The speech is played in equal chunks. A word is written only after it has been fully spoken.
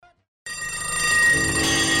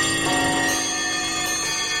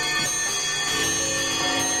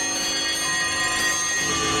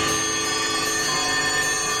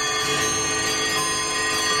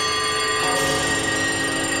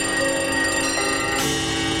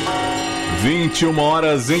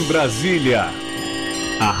21h em Brasília.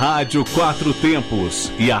 A Rádio Quatro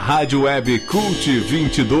Tempos e a Rádio Web Cult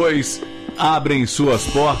 22 abrem suas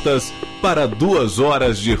portas para 2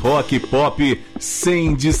 horas de rock e pop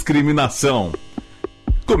sem discriminação.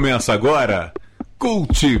 Começa agora,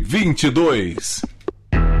 Cult 22.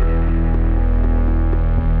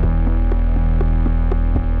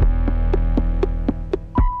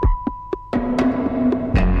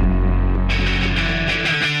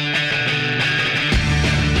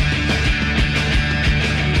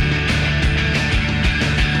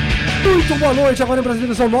 Muito boa noite, agora em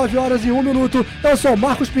Brasília são 9h01. Eu sou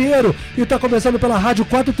Marcos Pinheiro e está começando pela Rádio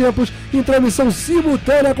Quatro Tempos, em transmissão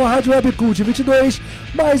simultânea com a Rádio Web Cult 22,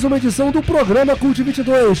 mais uma edição do programa Cult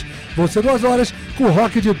 22. Vão ser 2 horas com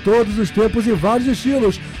rock de todos os tempos e vários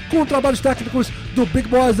estilos, com trabalhos técnicos do Big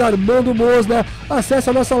Boss Armando Mosna. Acesse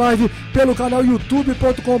a nossa live pelo canal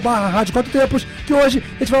youtube.com/Rádio Quatro Tempos, que hoje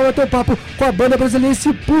a gente vai bater um papo com a banda brasileira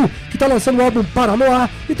YPU, que está lançando o álbum Paranoá,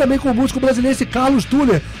 e também com o músico brasileiro Carlos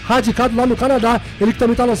Thurler, radicado lá no Canadá, ele que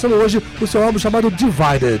também está lançando hoje o seu álbum chamado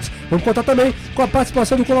Divided. Vamos contar também com a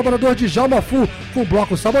participação do colaborador de Djalma Fu com o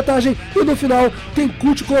bloco Sabotagem, e no final tem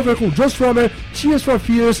cult cover com Joe Strummer, Tears for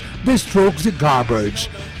Fears, The Strokes e Garbage.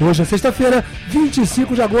 Hoje é sexta-feira,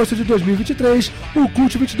 25 de agosto de 2023, o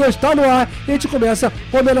Cult 22 está no ar e a gente começa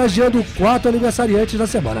homenageando 4 aniversariantes da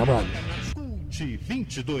semana, mano. Cult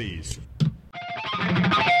 22.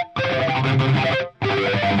 Philosophy,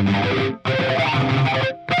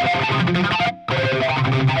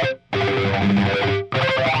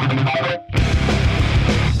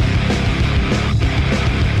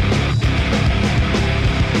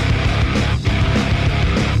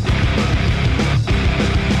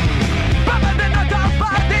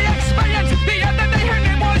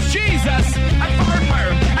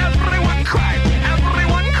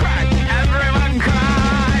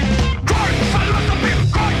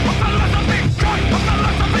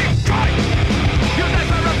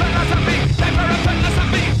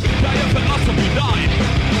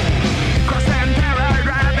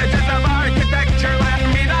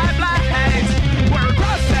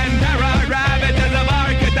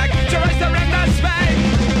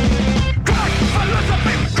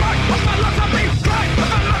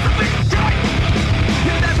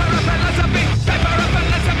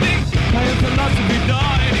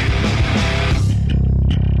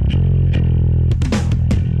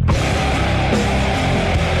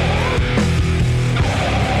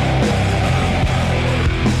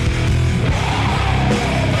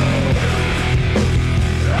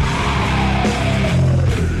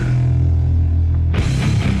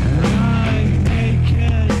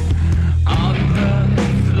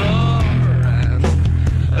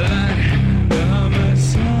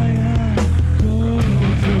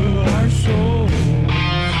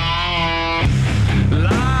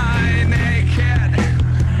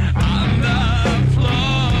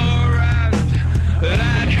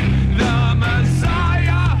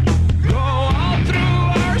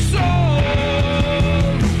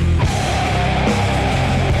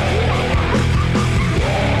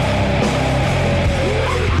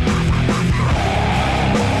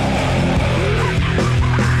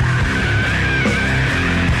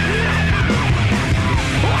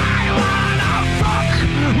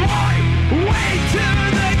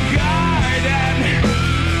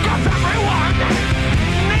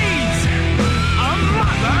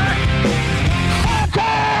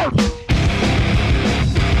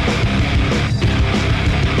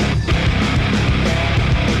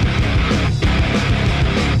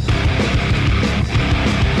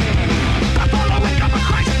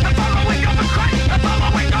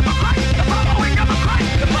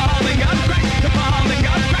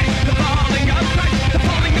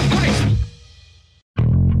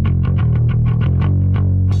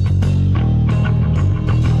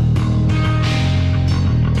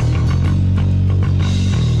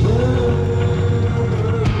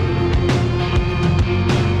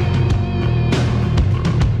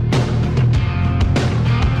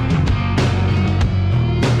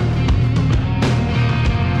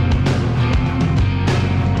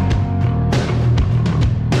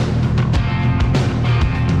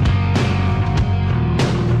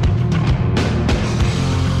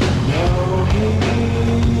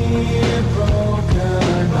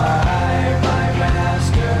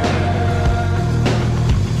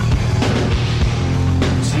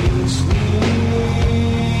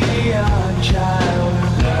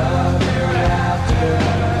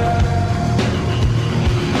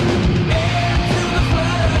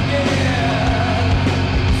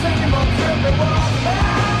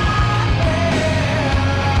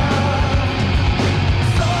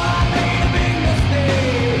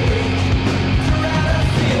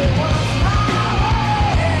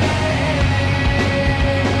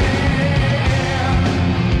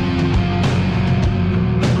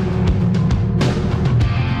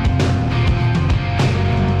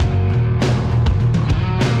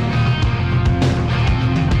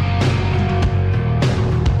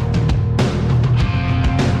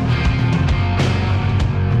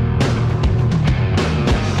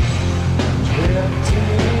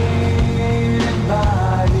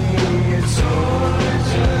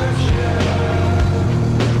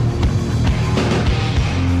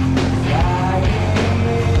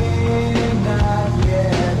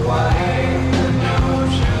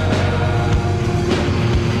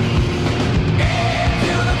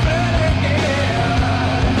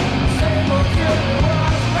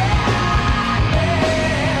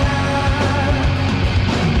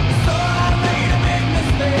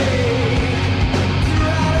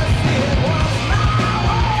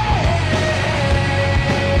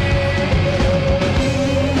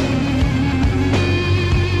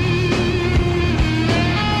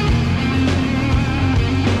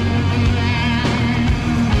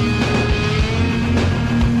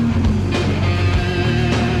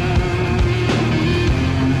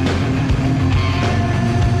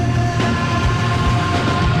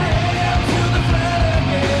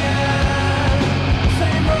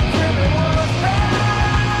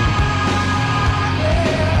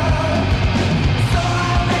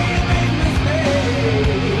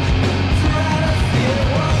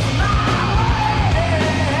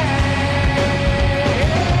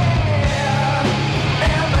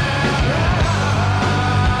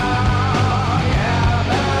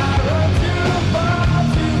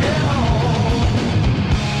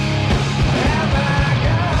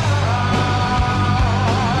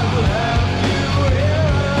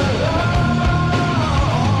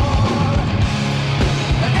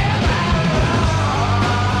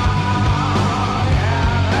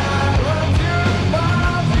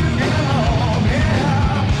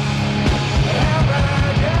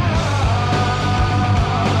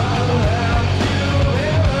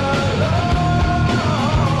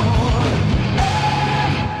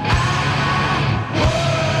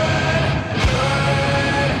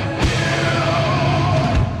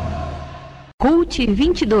 CUT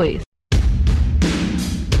 22.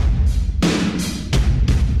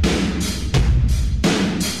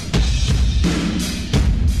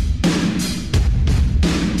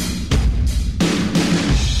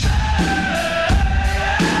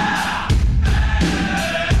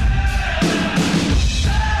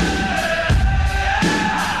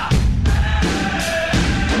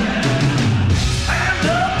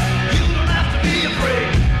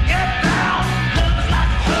 Get down, love is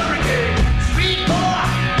like a hurricane. Sweet boy,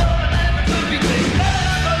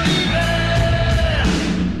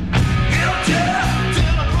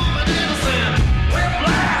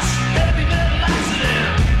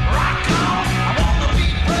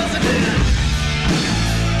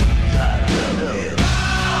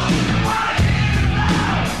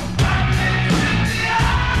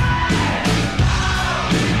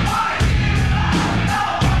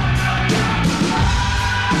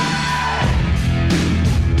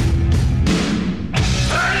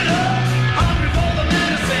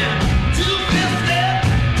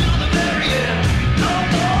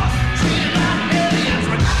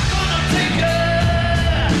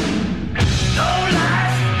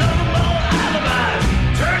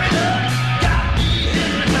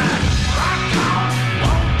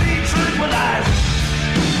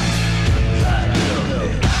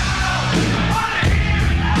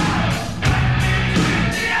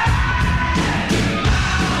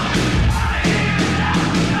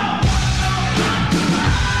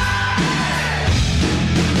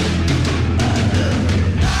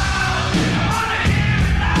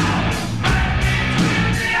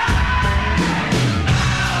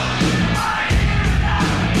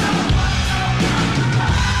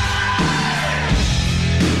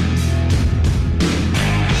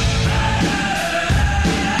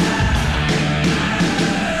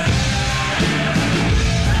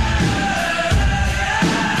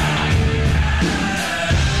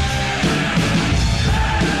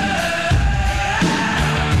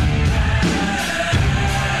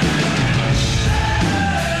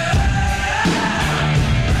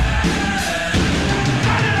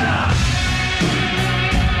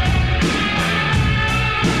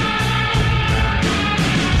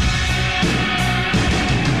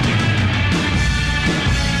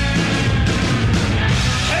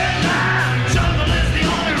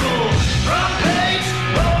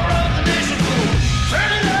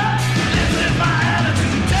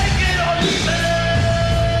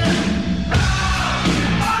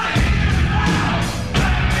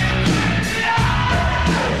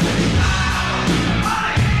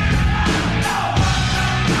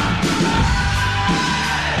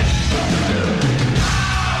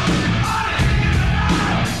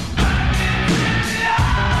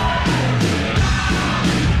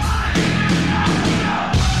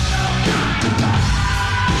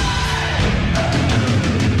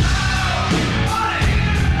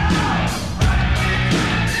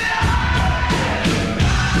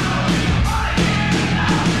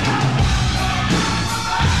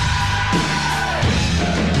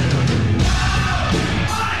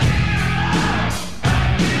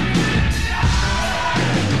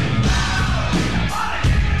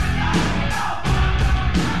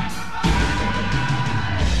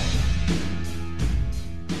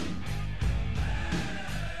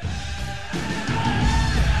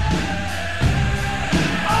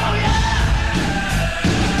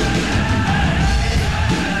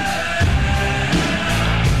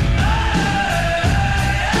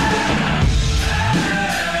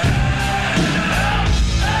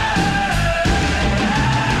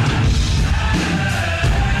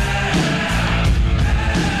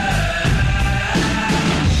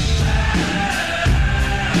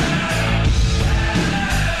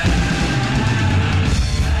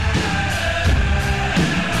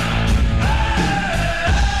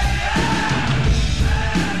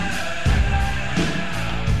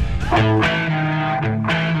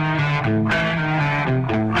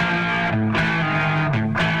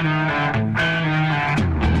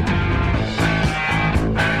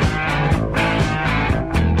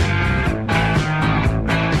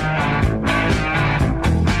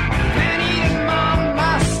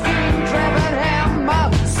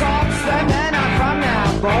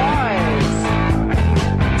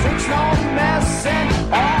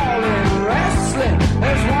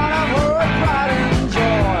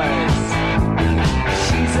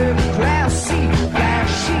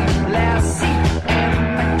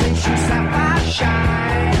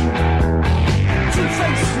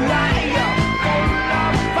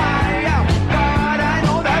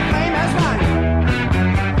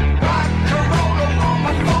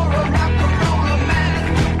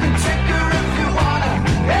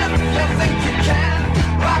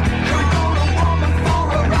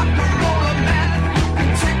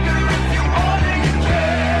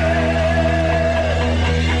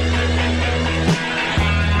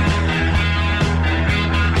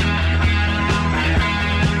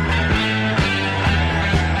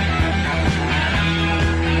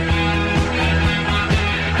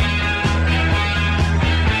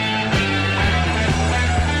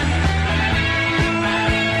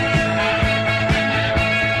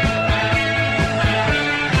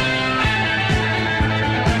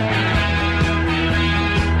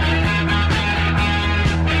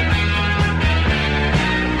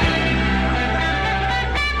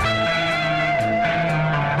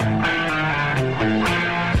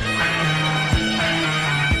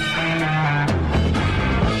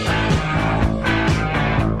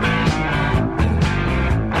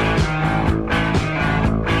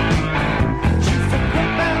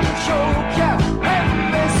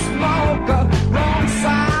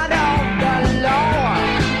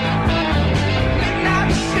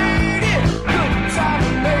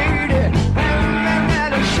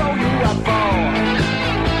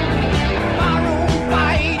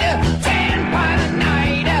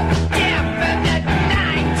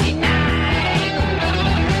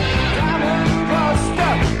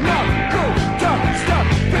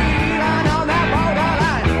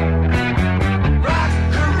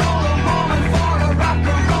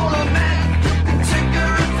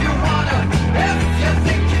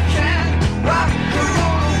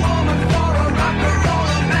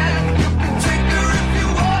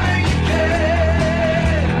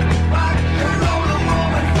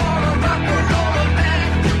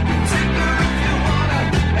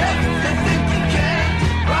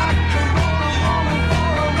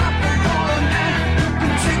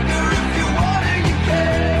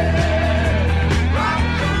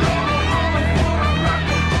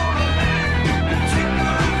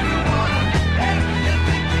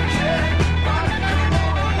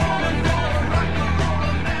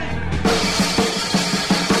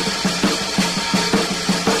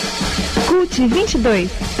 Cult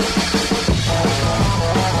 22.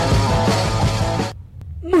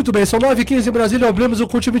 Muito bem, são 9h15 em Brasília, abrimos o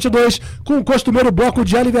Cult 22 com o costumeiro bloco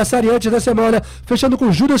de aniversariantes da semana, fechando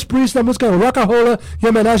com Judas Priest na música Rock'n'Rolla, em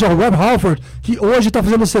homenagem ao Rob Halford, que hoje está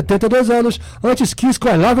fazendo 72 anos, antes Kiss com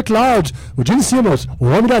I Love It Loud, o Gene Simmons, o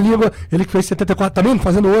homem da língua, ele que fez 74, também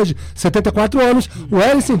fazendo hoje 74 anos, o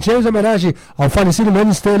Alice in Chains, em homenagem ao falecido Lennon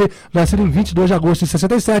Staley, nascido em 22 de agosto de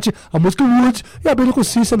 67, a música Wood, e abrindo com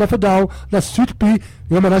System of a Down, na Sweet Pea,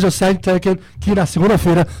 em homenagem ao Sad Taken, que na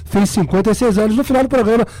segunda-feira fez 56 anos. No final do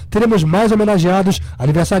programa, teremos mais homenageados,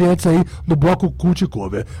 aniversariantes aí no bloco Cult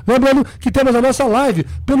Cover. Lembrando que temos a nossa live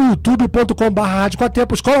pelo youtube.com/Rádio Quatro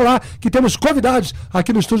Tempos. Cola lá que temos convidados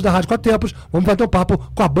aqui no estúdio da Rádio Quatro Tempos. Vamos bater um papo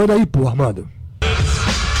com a banda YPU, Armando.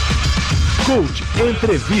 Cult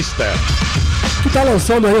Entrevista. Que tá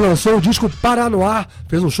lançou o disco Para no Ar,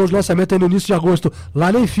 fez um show de lançamento aí no início de agosto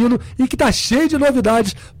lá no Enfino, e que tá cheio de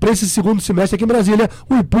novidades para esse segundo semestre aqui em Brasília.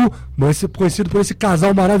 O YPU, conhecido por esse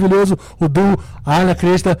casal maravilhoso, o duo Ana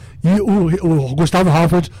Cresta e o Gustavo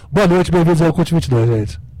Halford. Boa noite, bem-vindos ao Cult 22,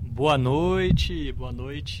 gente. Boa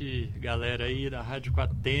noite, galera aí da Rádio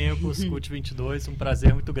Quatro Tempos, Cult 22, um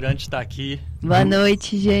prazer muito grande estar aqui. Boa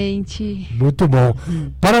noite, gente. Muito bom.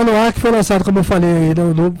 Para no Ar, que foi lançado, como eu falei,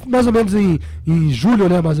 mais ou menos em julho,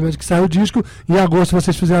 né, mais ou menos, que saiu o disco. Em agosto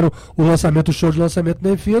vocês fizeram o show de lançamento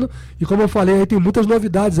do Enfino, e como eu falei, aí tem muitas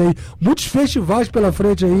novidades aí, muitos festivais pela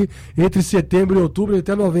frente aí, entre setembro e outubro, e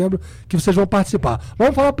até novembro, que vocês vão participar.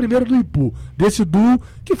 Vamos falar primeiro do YPU, desse duo,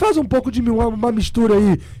 que faz um pouco de uma mistura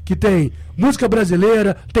aí, que tem música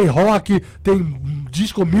brasileira, tem rock, tem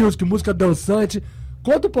disco music, música dançante.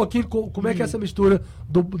 Conta um pouquinho como é que é essa mistura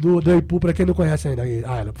do YPU, pra quem não conhece ainda.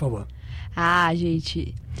 Ayla, por favor.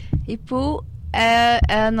 Gente, YPU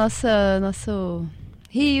é nosso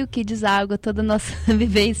rio que deságua toda a nossa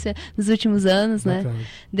vivência nos últimos anos, né?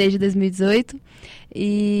 Desde 2018.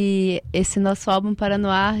 E esse nosso álbum Para no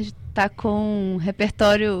Ar tá com um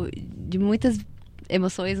repertório de muitas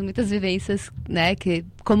emoções, muitas vivências, né, que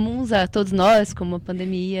comuns a todos nós, como a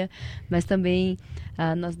pandemia, mas também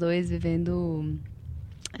nós dois vivendo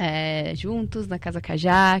juntos na Casa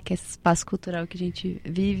Cajá, que é esse espaço cultural que a gente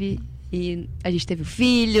vive, e a gente teve um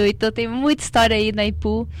filho, então tem muita história aí na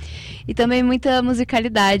YPU, e também muita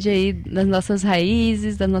musicalidade aí das nossas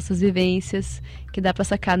raízes, das nossas vivências, que dá pra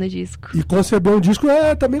sacar no disco. E conceber um disco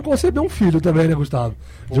é também conceber um filho também, né, Gustavo?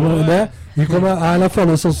 Né? E como a Ayla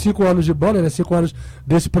falou, são 5 anos de banda, né? 5 anos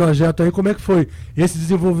desse projeto aí. Como é que foi esse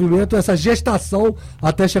desenvolvimento, essa gestação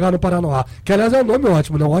até chegar no Paranoá? Que, aliás, é um nome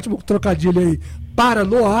ótimo, né? Um ótimo trocadilho aí.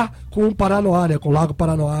 Paranoá com Paranoá, né? Com o Lago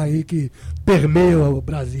Paranoá aí, que permeia o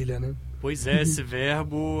Brasília, né? Pois é, esse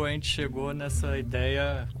verbo, a gente chegou nessa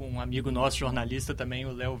ideia com um amigo nosso, jornalista também,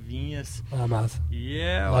 o Léo Vinhas. Massa. E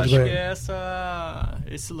eu acho que é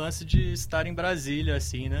esse lance de estar em Brasília,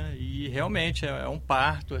 assim, né? E realmente é um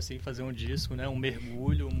parto, assim, fazer um disco, né? Um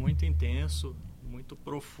mergulho muito intenso, muito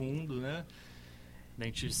profundo, né? Da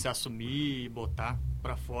gente se assumir e botar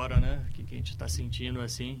pra fora, né? O que a gente tá sentindo,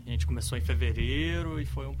 assim. A gente começou em fevereiro e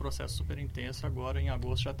foi um processo super intenso. Agora, em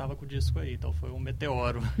agosto, já tava com o disco aí. Então, foi um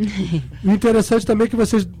meteoro. O interessante também é que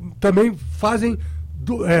vocês também fazem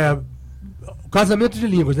casamento de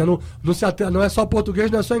línguas, né? Não é só português,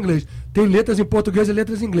 não é só inglês. Tem letras em português e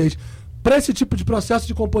letras em inglês. Para esse tipo de processo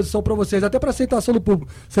de composição para vocês, até para aceitação do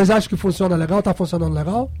público, vocês acham que funciona legal? Tá funcionando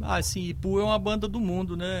legal? Sim, YPU é uma banda do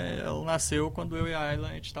mundo, né? Ela nasceu quando eu e a Ayla,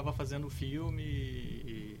 a gente estava fazendo o filme,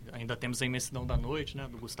 e ainda temos a Imensidão da Noite, né?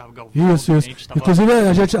 Do Gustavo Galvão. Isso. Inclusive,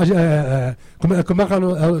 a gente como é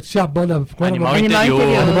que tinha a banda... Animal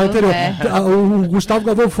Interior. O Gustavo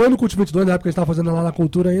Galvão foi no Cult 22, na época que a gente estava fazendo lá na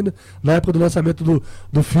Cultura ainda, na época do lançamento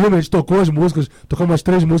do filme, a gente tocou as músicas, tocou umas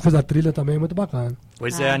 3 músicas da trilha também, muito bacana.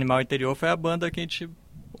 Pois é, Animal Interior foi a banda que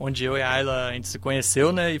onde eu e a Ayla, a gente se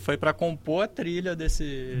conheceu, né? E foi pra compor a trilha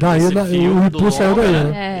desse filme. O YPU saiu daí,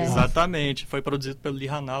 né? Exatamente. Foi produzido pelo Lee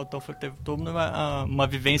Ranaldo, então teve toda uma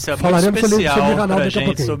vivência Falaremos muito especial pra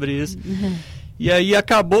gente sobre isso. E aí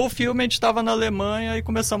acabou o filme, a gente estava na Alemanha e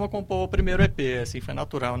começamos a compor o primeiro EP, assim, foi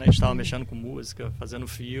natural, né? A gente estava mexendo com música, fazendo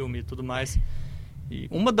filme e tudo mais. E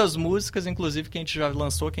uma das músicas, inclusive, que a gente já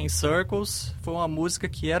lançou, que é em Circles, foi uma música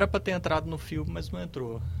que era para ter entrado no filme, mas não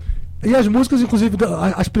entrou. E as músicas, inclusive,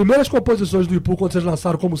 as primeiras composições do YPU, quando vocês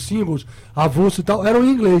lançaram como singles, avulso e tal, eram em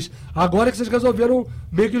inglês. Agora que vocês resolveram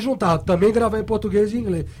meio que juntar, também gravar em português e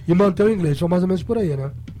inglês, e manter o inglês. Foi mais ou menos por aí, né?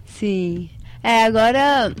 Sim.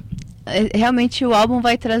 Agora, realmente o álbum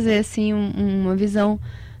vai trazer, assim, uma visão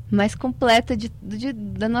mais completa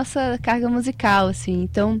da nossa carga musical, assim.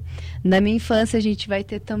 Então, na minha infância, a gente vai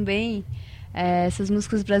ter também essas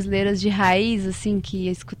músicas brasileiras de raiz, assim, que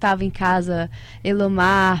eu escutava em casa,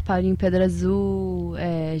 Elomar, Paulinho Pedra Azul,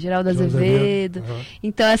 Geraldo Azevedo.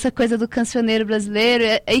 Então, essa coisa do cancioneiro brasileiro,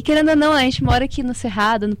 e querendo ou não, a gente mora aqui no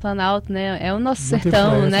Cerrado, no Planalto, né? É o nosso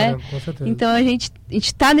sertão, né? Com certeza. Então, a gente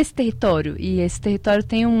tá nesse território, e esse território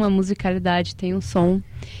tem uma musicalidade, tem um som.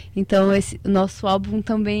 Então, o nosso álbum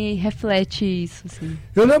também reflete isso, assim.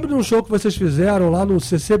 Eu lembro de um show que vocês fizeram lá no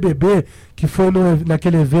CCBB, que foi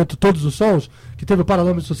naquele evento Todos os Sons, que teve o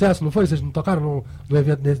Paralama de Sucesso, não foi? Vocês não tocaram no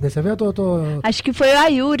evento, nesse evento? Acho que foi a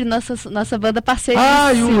Yuri, nossa banda parceira,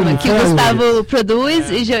 Yuri, que o Gustavo produz,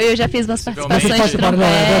 e eu já fiz umas participações de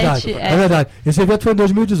trompete. É verdade. Esse evento foi em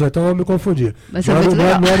 2018, então eu me confundi. Mas foi muito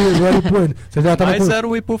legal. Não era o IPU ainda. Mas era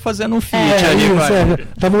o IPU fazendo um feat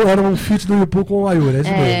ali. Era um feat do IPU com a Yuri, é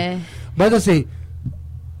isso mesmo. Mas assim,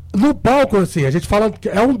 no palco, assim, a gente fala que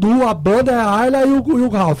é um duo, a banda é a Ayla e o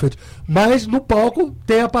Ralphert. Mas no palco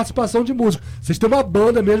tem a participação de músicos. Vocês têm uma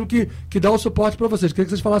banda mesmo que dá o suporte pra vocês. Queria que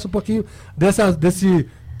vocês falassem um pouquinho desse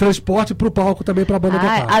transporte pro palco também pra banda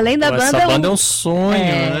tocar. Além da banda... Essa banda é um sonho,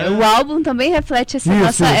 né? O álbum também reflete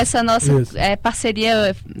essa nossa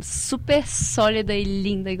parceria super sólida e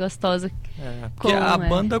linda e gostosa. Porque a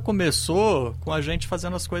banda começou com a gente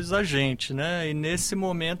fazendo as coisas a gente, né? E nesse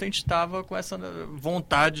momento a gente estava com essa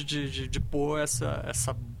vontade de pôr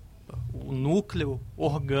o núcleo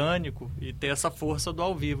orgânico e ter essa força do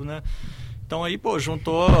ao vivo, né? Então aí,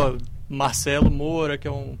 juntou Marcelo Moura, que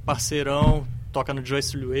é um parceirão, toca no Joy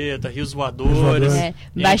Silhueta, Rios Voadores.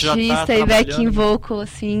 Baixista e backing vocal,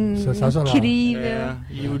 assim, incrível.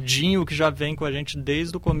 E o Dinho, que já vem com a gente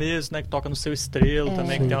desde o começo, né? Que toca no Seu Estrelo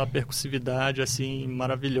também, que tem uma percussividade, assim,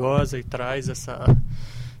 maravilhosa e traz essa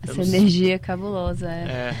energia cabulosa.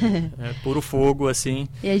 É puro fogo, assim.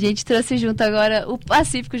 E a gente trouxe junto agora o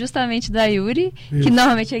Pacífico, justamente da Yuri, que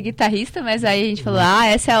normalmente é guitarrista, mas aí a gente falou,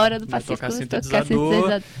 essa é a hora do Pacífico. Tocar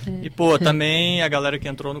sintetizador. E, também a galera que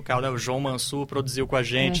entrou no carro, né? O João Mansur produziu com a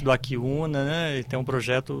gente, do Aquiuna, né? E tem um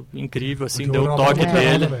projeto incrível, assim, deu o toque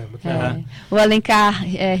dele. O Alencar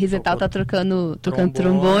Rizetal tá tocando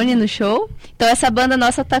trombone no show. Então essa banda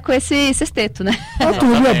nossa tá com esse sexteto, né? A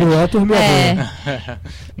turminha boa.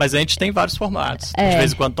 Mas a gente tem vários formatos. De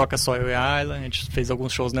vez em quando toca só eu e a Ayla. A gente fez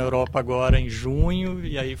alguns shows na Europa agora em junho.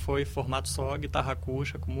 E aí foi formato só, guitarra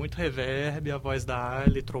acústica, com muito reverb, a voz da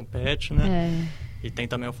Ayla e trompete, né? E tem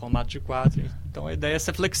também o formato de 4. Então a ideia é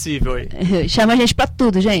ser flexível aí. Chama a gente pra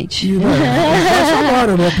tudo, gente.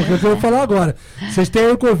 Agora, né? Porque eu vou falar agora. Vocês têm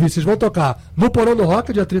aí o convite. Vocês vão tocar no Porão do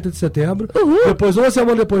Rock, dia 30 de setembro. Depois, uma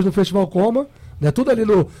semana depois, no Festival Coma. Né, tudo ali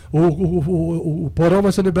no... O Porão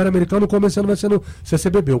vai ser no Ibero-Americano, o Coma esse ano vai ser no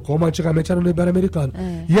CCBB. O Coma antigamente era no Ibero-Americano.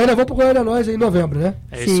 E ainda vão pro Goiânia Nós em novembro, né?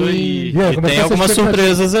 É isso aí. E aí, tem algumas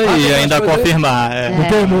surpresas aí ainda a confirmar.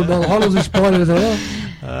 Não rola os spoilers aí,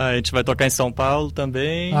 a gente vai tocar em São Paulo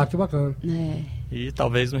também. Que bacana. E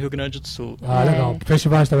talvez no Rio Grande do Sul. Legal.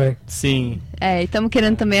 Festivais também. Sim. E estamos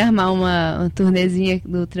querendo também armar uma turnezinha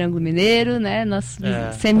do Triângulo Mineiro, né? Nossos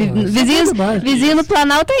vizinho no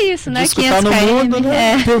Planalto é isso, né? 500 km.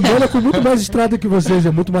 Né? Tem banda com muito mais estrada que vocês,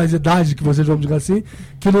 muito mais idade que vocês, vamos dizer assim,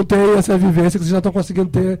 que não tem essa vivência que vocês já estão conseguindo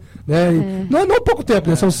ter, né? Não pouco tempo,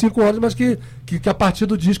 né? São 5 anos, mas que a partir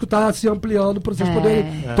do disco está se ampliando para vocês poderem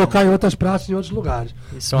tocar em outras praças, em outros lugares.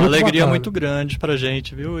 Isso é uma alegria muito grande pra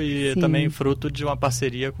gente, viu? E também fruto de uma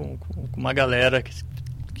parceria com uma galera que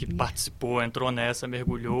participou, entrou nessa,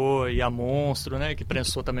 mergulhou, e a Monstro, né, que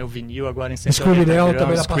prensou também o vinil agora em 180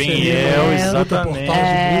 também na parceria,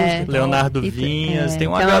 exatamente, Leonardo Vinhas, tem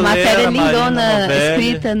uma galera, matéria lindona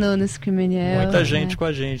escrita no Screaming muita gente com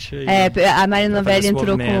a gente aí, a Marina Novelli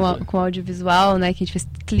entrou com audiovisual, né, que a gente fez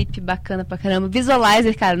clipe bacana pra caramba,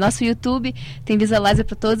 visualizer, cara, nosso YouTube tem visualizer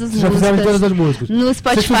pra todas as músicas. Já fizeram todas as músicas. No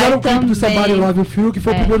Spotify vocês fizeram um clipe do Somebody Love You Feel, que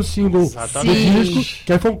foi o primeiro single do disco,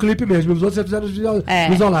 que aí foi um clipe mesmo, os outros já fizeram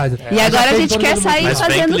visualizer. E agora a gente quer sair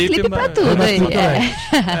fazendo clipe pra tudo.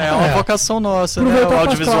 É uma vocação nossa, né? O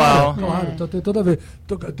audiovisual. Claro, então tem toda a ver.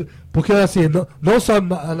 Porque assim, não só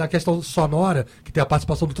na questão sonora, que tem a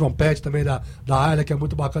participação do trompete também da Ayla, que é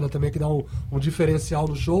muito bacana também, que dá um diferencial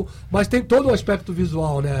no show, mas tem todo o aspecto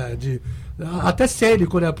visual, né? Até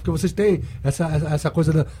cênico, né? Porque vocês têm essa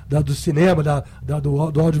coisa do cinema,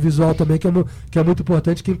 do audiovisual também, que é muito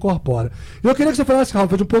importante, que incorpora. Eu queria que você falasse,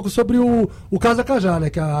 Ralf, um pouco sobre o Casa Cajá, né?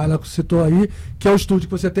 Que a Ayla citou aí, que é o estúdio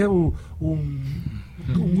que você tem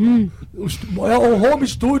É um home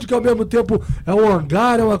studio que ao mesmo tempo é um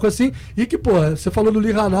hangar, é uma coisa assim. E que, pô, você falou do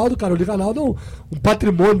Lee Ranaldo, cara. O Lee Ranaldo é um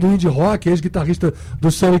patrimônio do indie rock, ex-guitarrista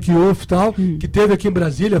do Sonic Youth e tal, que teve aqui em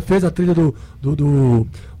Brasília, fez a trilha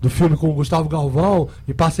do filme com o Gustavo Galvão,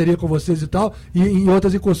 em parceria com vocês e tal, e em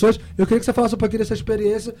outras incursões. Eu queria que você falasse um pouquinho dessa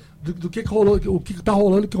experiência, do que rolou, o que tá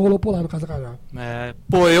rolando e o que rolou por lá no Casa Cajá.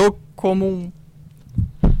 Eu como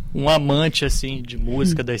um amante, assim, de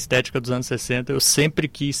música, da estética dos anos 60, eu sempre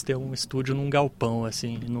quis ter um estúdio num galpão,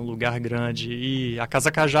 assim, num lugar grande. E a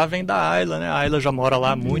Casa Cajá vem da Ayla, né? A Ayla já mora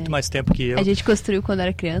lá há muito mais tempo que eu. A gente construiu quando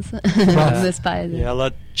era criança, meus pais. Né? E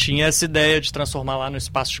ela tinha essa ideia de transformar lá no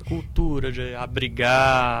espaço de cultura, de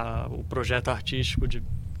abrigar o projeto artístico de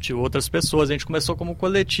outras pessoas. A gente começou como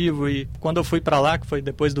coletivo e quando eu fui pra lá, que foi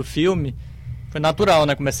depois do filme, foi natural,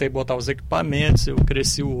 né? Comecei a botar os equipamentos, eu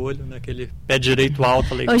cresci o olho, né? Aquele pé direito alto,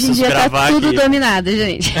 falei que preciso gravar aqui. Hoje em dia tá tudo dominado,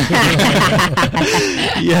 gente.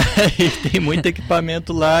 E aí tem muito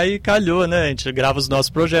equipamento lá e calhou, né? A gente grava os nossos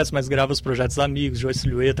projetos, mas grava os projetos amigos. Joy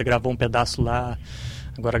Silhueta gravou um pedaço lá.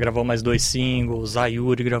 Agora gravou mais 2 singles, a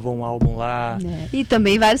Yuri gravou um álbum lá. E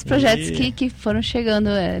também vários projetos que foram chegando,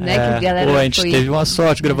 né? Que a galera a gente teve uma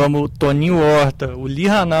sorte, gravamos o Toninho Horta, o Lee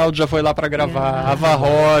Ranaldo já foi lá pra gravar, a Ava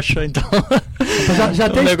Rocha, então já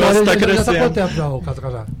tem o negócio história, tá crescendo. Já tá quanto tempo já o Casa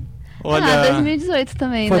Cajá? Olha, 2018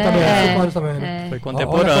 também, foi né? Também, né? Foi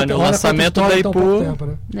contemporâneo. O lançamento da YPU. Tempo,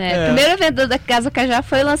 né? O primeiro evento da Casa Cajá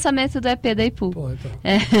foi o lançamento do EP da YPU. Pô,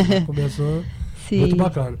 então. Começou muito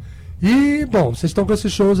bacana. E, bom, vocês estão com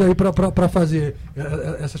esses shows aí pra fazer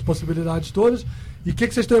essas possibilidades todas. E o que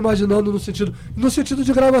vocês estão imaginando no sentido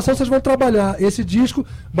de gravação? Vocês vão trabalhar esse disco,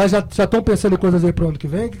 mas já estão pensando em coisas aí pro ano que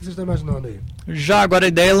vem? O que vocês estão imaginando aí? Já, agora a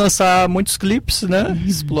ideia é lançar muitos clipes, né?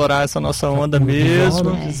 Explorar essa nossa onda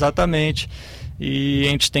mesmo. Exatamente. E a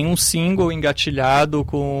gente tem um single engatilhado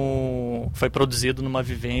foi produzido numa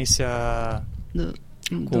vivência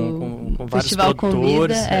com vários Festival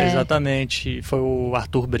produtores. Convida, exatamente. Foi o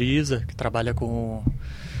Arthur Brisa, que trabalha com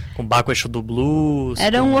Baco Eixo do Blues.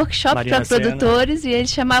 Era um workshop para produtores e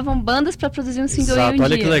eles chamavam bandas para produzir um single em um dia.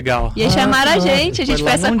 Olha que legal. E aí chamaram a gente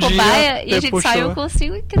foi essa cobaia e a gente saiu com um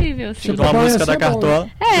single incrível. Assim. Tirou a música da Cartola.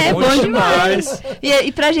 É bom demais.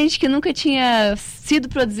 E pra gente que nunca tinha sido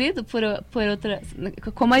produzido por outra,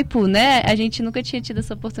 como a YPU, né? A gente nunca tinha tido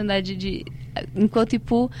essa oportunidade de, enquanto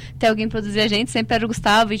YPU, ter alguém produzir a gente. Sempre era o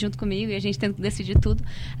Gustavo e junto comigo e a gente tendo que decidir tudo.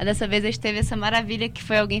 Aí dessa vez a gente teve essa maravilha que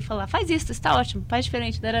foi alguém falar, faz isso, está ótimo, faz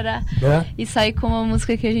diferente, darará. E sair com uma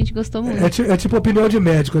música que a gente gostou muito. É tipo opinião de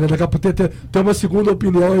médico, né? Daqui a pouco ter uma segunda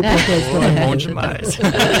opinião é importante. É bom demais.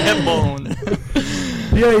 É bom, né?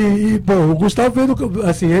 E aí, bom, o Gustavo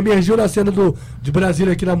veio, emergiu na cena de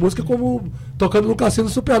Brasília aqui na música como tocando no Cassino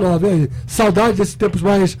Supernova. E aí, saudade desses tempos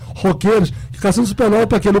mais roqueiros. Cassino Supernova,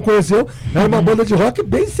 pra quem não conheceu, era uma banda de rock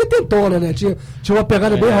bem setentona, né? Tinha uma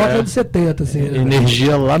pegada bem rock anos 70, assim. Né?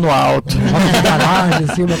 Energia lá no alto. Rock de garagem,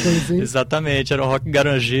 assim, uma coisa assim. Exatamente, era um rock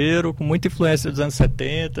garangeiro, com muita influência dos anos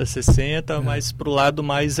 70, 60, mas pro lado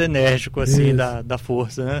mais enérgico, assim, da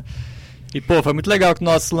força, né? E, foi muito legal que no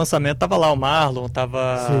nosso lançamento tava lá o Marlon,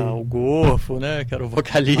 tava o Gorfo, né, que era o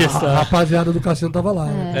vocalista. A rapaziada do Cassino tava lá,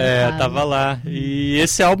 né? Tava lá. E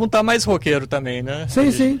esse álbum tá mais roqueiro também, né?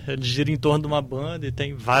 Sim. Ele gira em torno de uma banda e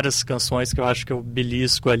tem várias canções que eu acho que eu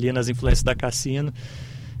belisco ali nas influências da Cassino.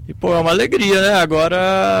 E, é uma alegria, né?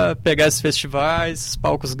 Agora pegar esses festivais, esses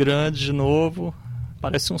palcos grandes de novo,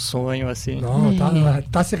 parece um sonho, assim. Não,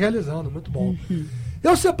 tá se realizando, muito bom.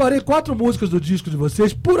 Eu separei 4 músicas do disco de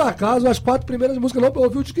vocês. Por acaso, as 4 primeiras músicas não pra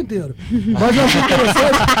ouvir o disco inteiro. Mas eu achei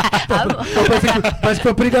interessante. Parece que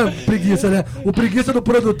foi preguiça, né? O preguiça do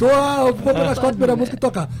produtor, eu vou pegar as 4 primeiras músicas e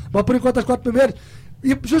tocar. Mas por enquanto as 4 primeiras.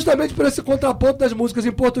 E justamente por esse contraponto das músicas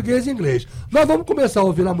em português e inglês. Nós vamos começar a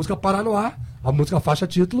ouvir a música Parar no Ar, a música faixa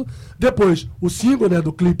título. Depois o single, né,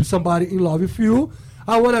 do clipe Somebody in Love With You.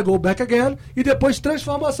 I Wanna Go Back Again, e depois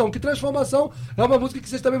Transformação, que Transformação é uma música que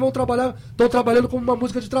vocês também estão trabalhando como uma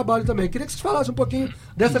música de trabalho também. Queria que vocês falassem um pouquinho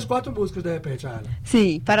dessas 4 músicas, de repente, Ayla.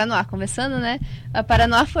 Sim, Paranoá, começando, né? A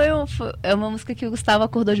Paranoá é uma música que o Gustavo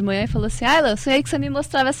acordou de manhã e falou assim, Ayla, eu sonhei que você me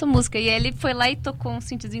mostrava essa música, e aí ele foi lá e tocou um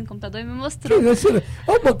synthzinho no computador e me mostrou.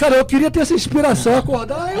 Cara, eu queria ter essa inspiração,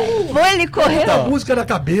 acordar, ele correu. A música na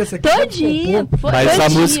cabeça. Todinha. Mas a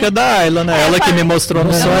música é da Ayla, né? Ela que me mostrou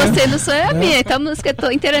no sonho. Eu mostrei no sonho é minha, então a música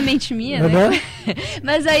inteiramente minha, né?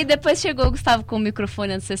 Mas aí depois chegou o Gustavo com o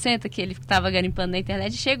microfone anos 60, que ele tava garimpando na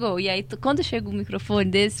internet, chegou. E aí, quando chega um microfone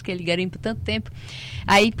desse, que ele garimpa tanto tempo,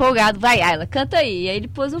 aí empolgado, vai, Ayla, canta aí. E aí ele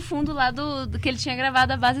pôs o fundo lá do que ele tinha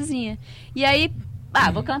gravado, a basezinha. E aí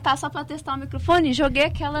vou cantar só pra testar o microfone. Joguei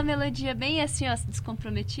aquela melodia bem assim, ó,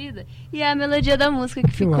 descomprometida. E é a melodia da música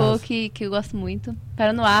que ficou, que eu gosto muito.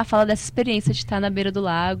 Pera no Ar fala dessa experiência de estar na beira do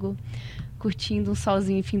lago, curtindo um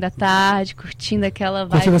solzinho fim da tarde, curtindo aquela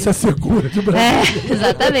vibe. Curtindo essa segura de Brasil.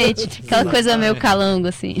 Exatamente. Aquela coisa meio calango,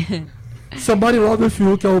 assim. Somebody Love With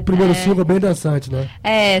You, que é o primeiro single bem dançante, né?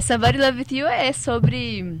 Somebody Love With You é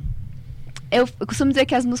sobre... Eu costumo dizer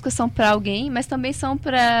que as músicas são pra alguém, mas também são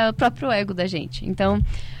para o próprio ego da gente. Então,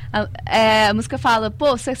 a música fala,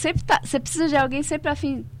 você precisa de alguém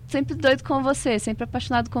sempre doido com você, sempre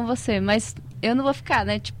apaixonado com você, mas eu não vou ficar,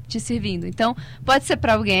 né, te servindo. Então, pode ser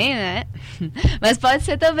pra alguém, né? Mas pode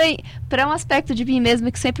ser também pra um aspecto de mim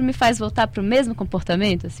mesma que sempre me faz voltar pro mesmo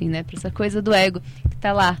comportamento, assim, né? Pra essa coisa do ego que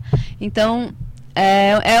tá lá. Então,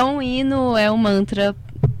 é um hino, é um mantra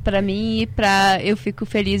pra mim, eu fico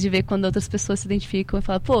feliz de ver quando outras pessoas se identificam e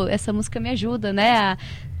falam, essa música me ajuda, né, a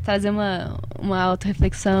trazer uma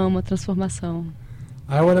autorreflexão, uma transformação.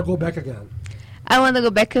 I Wanna Go Back Again. I Wanna Go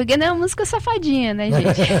Back Again é uma música safadinha, né,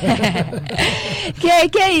 gente?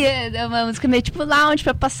 que aí é uma música meio tipo lounge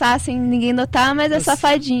pra passar sem ninguém notar, mas é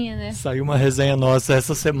safadinha, né? Saiu uma resenha nossa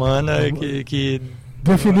essa semana que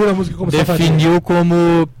definiu a música como safadinha. Definiu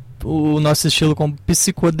como o nosso estilo como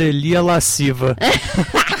psicodelia lasciva.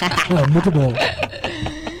 Muito bom.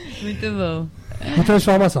 Muito bom. E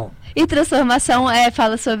transformação? E transformação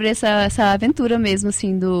fala sobre essa aventura mesmo,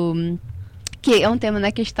 assim, que é um tema,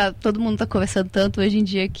 né, que todo mundo está conversando tanto hoje em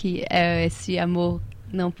dia, que é esse amor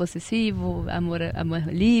não possessivo, amor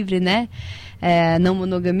livre, né? Não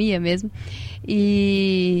monogamia mesmo.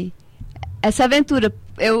 E essa aventura,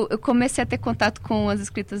 eu comecei a ter contato com as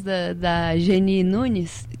escritas da Geni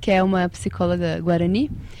Nunes, que é uma psicóloga guarani,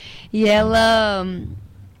 e ela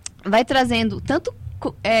vai trazendo tanto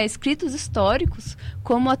escritos históricos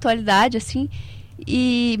como atualidade, assim,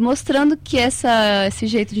 e mostrando que esse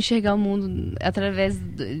jeito de enxergar o mundo através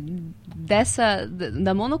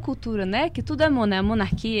da monocultura, né? Que tudo é mono, é a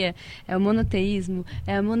monarquia, é o monoteísmo,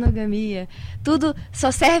 é a monogamia, tudo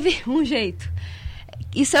só serve um jeito.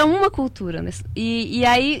 Isso é uma cultura, né? E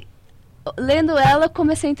aí, lendo ela,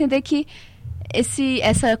 comecei a entender que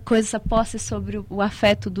essa posse sobre o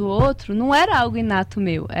afeto do outro não era algo inato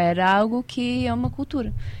meu, era algo que é uma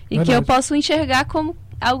cultura. E que eu posso enxergar como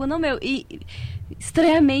algo não meu. E,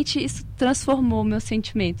 estranhamente, isso transformou o meu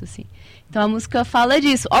sentimento, assim. Então, a música fala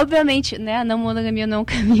disso. Obviamente, né, a não monogamia não é um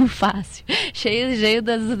caminho fácil. Cheio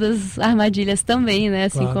das armadilhas também, né?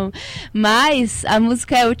 Assim, claro. Mas a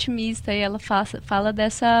música é otimista e ela fala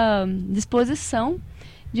dessa disposição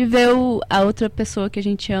de ver a outra pessoa que a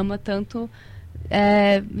gente ama tanto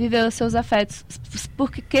viver os seus afetos.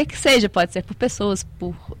 Por que seja, pode ser por pessoas,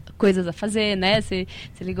 por coisas a fazer, né? Se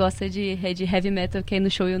ele gosta de heavy metal, que aí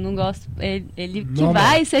no show eu não gosto, ele que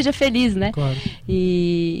vai e seja feliz, né? Claro.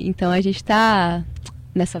 E então a gente tá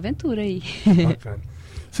nessa aventura aí. Bacana.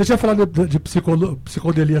 Você tinha falado de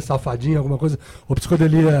psicodelia safadinha, alguma coisa? Ou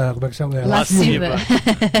psicodelia, como é que chama? Lasciva.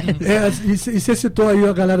 E você citou aí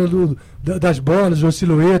a galera das bandas, de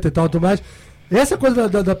silhueta e tal, tudo mais. Essa coisa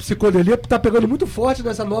da psicodelia tá pegando muito forte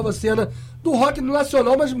nessa nova cena do rock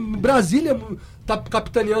nacional, mas Brasília tá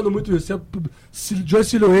capitaneando muito isso. Joy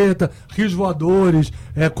Silhueta, Rios Voadores,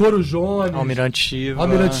 Coro Jones, Almirante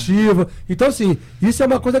Shiva. Então, assim, isso é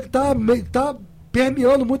uma coisa que tá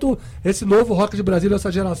permeando muito esse novo rock de Brasília, essa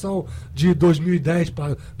geração de 2010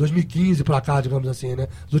 para 2015 para cá, digamos assim, né?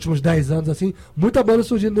 Os últimos 10 anos, assim, muita banda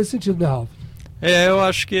surgindo nesse sentido, né, Ralf? Eu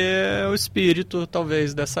acho que é o espírito,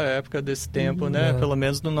 talvez, dessa época, desse tempo, né? Pelo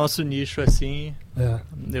menos no nosso nicho, assim.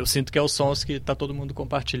 Eu sinto que é os sons que tá todo mundo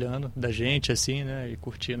compartilhando da gente, assim, né? E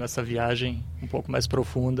curtindo essa viagem um pouco mais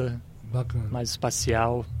profunda, bacana, mais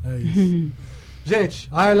espacial. É isso. Gente,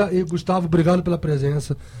 Ayla e Gustavo, obrigado pela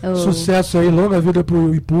presença. Sucesso aí, longa vida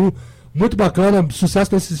pro YPU. Muito bacana,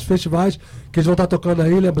 sucesso nesses festivais que eles vão estar tocando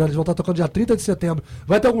aí, lembrando, eles vão estar tocando dia 30 de setembro.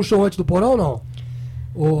 Vai ter algum show antes do Porão ou não?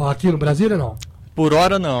 Ou aqui no Brasília, não? Por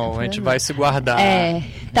hora não, a gente vai se guardar.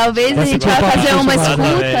 Talvez a gente vai fazer uma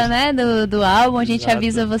escuta, né, do álbum, a gente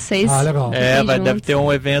avisa vocês. Legal. Deve ter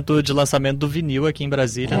um evento de lançamento do vinil aqui em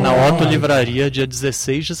Brasília, na Otto Livraria, dia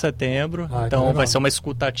 16 de setembro. Então vai ser uma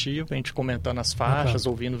escutativa, a gente comentando as faixas,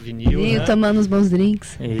 ouvindo vinil. E tomando os bons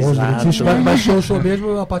drinks. Exato. Vai ser o show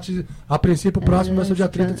mesmo, a princípio, o próximo vai ser o dia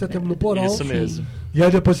 30 de setembro no Porão. Isso mesmo. E aí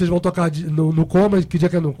depois vocês vão tocar no Coma, que dia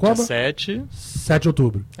que é no Coma? 7 de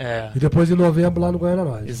outubro. E depois em novembro lá no Goiânia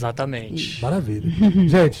Nós. Exatamente. Maravilha.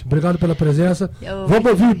 Gente, obrigado pela presença. Vamos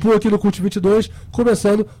ouvir o IPU aqui no Cult 22,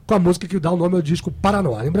 começando com a música que dá o nome ao disco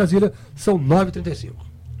Paranoia. Em Brasília, são 9h35.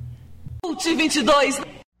 Cult 22.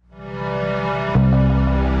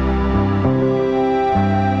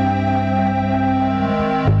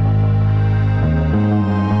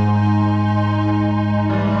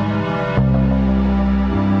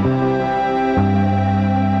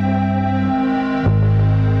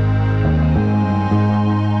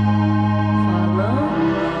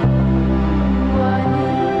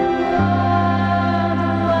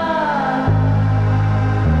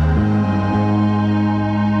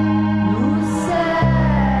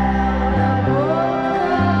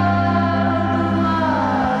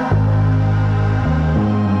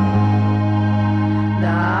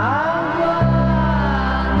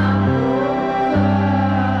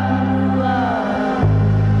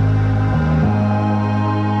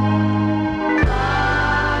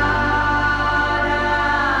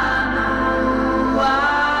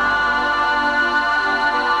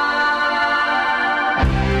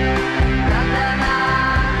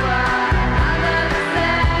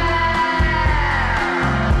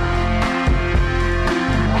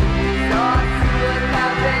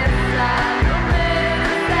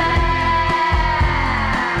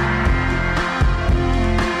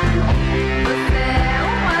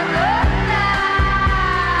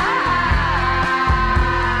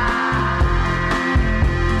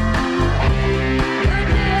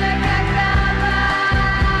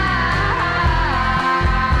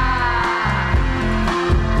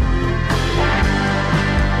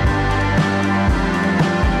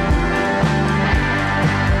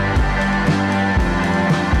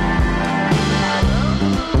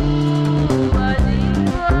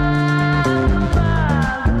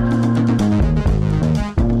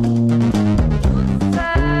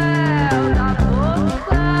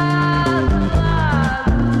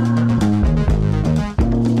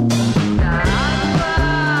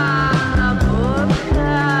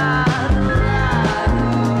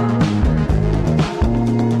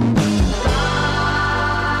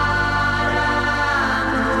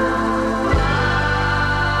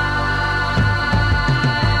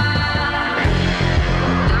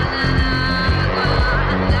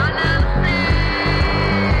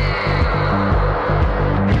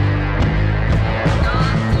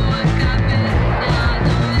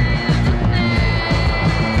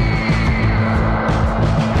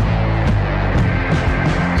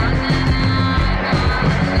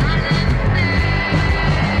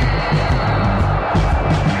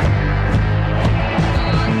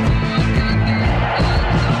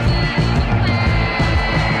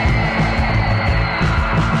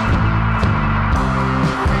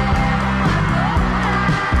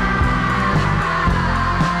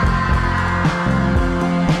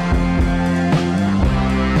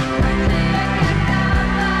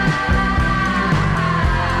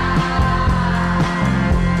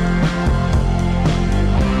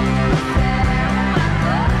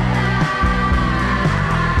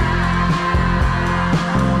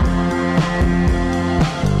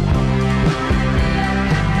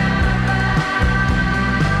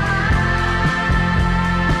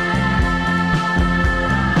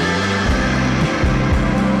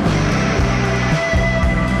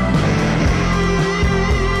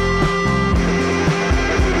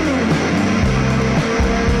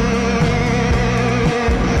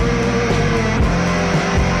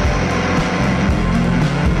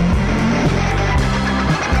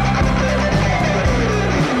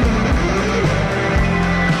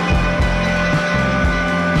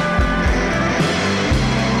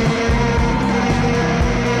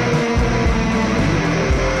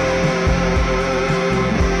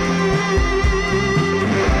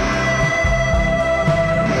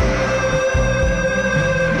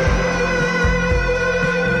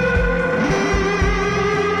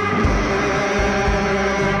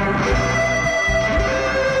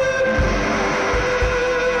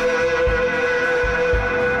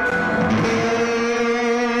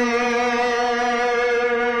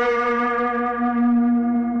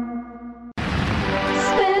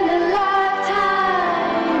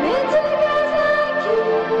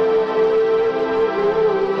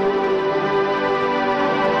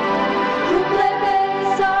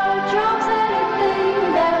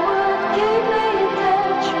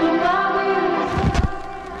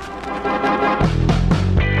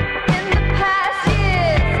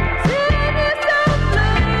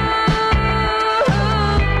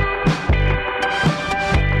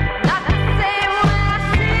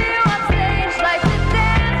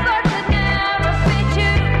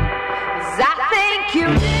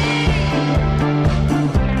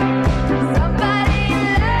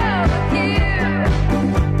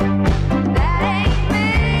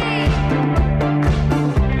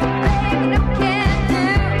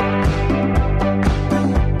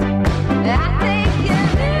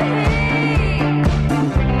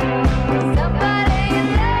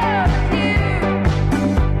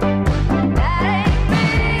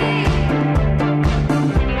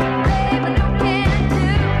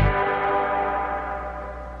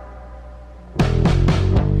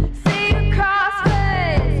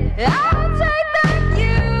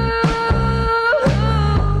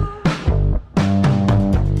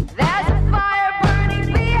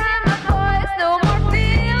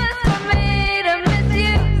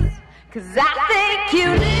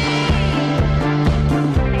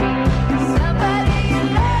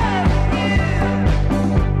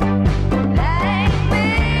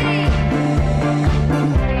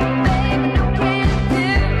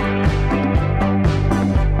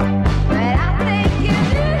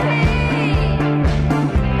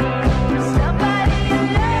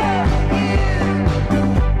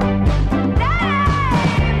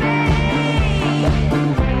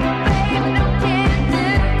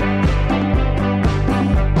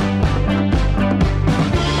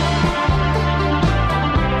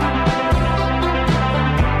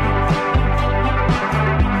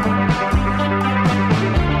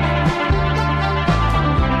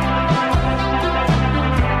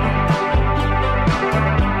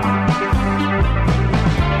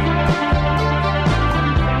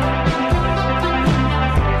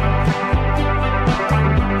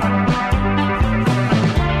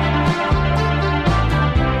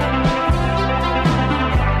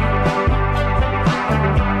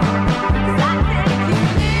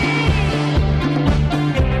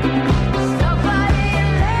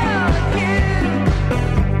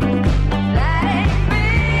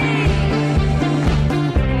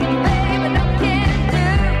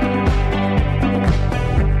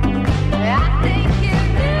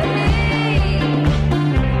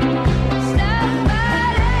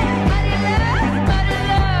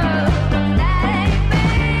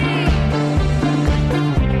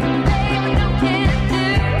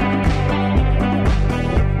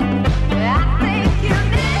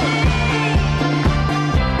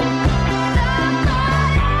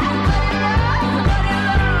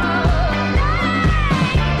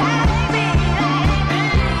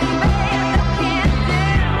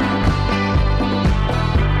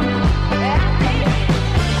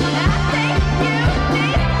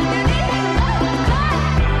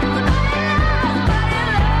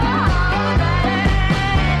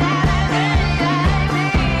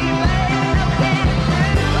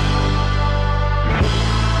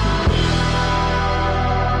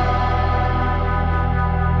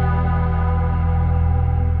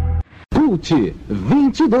 Cult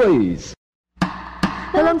 22.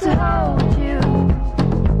 I long to hold you.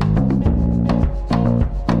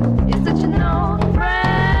 You're such an old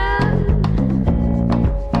friend.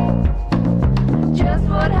 Just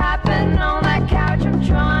what happened on that couch, I'm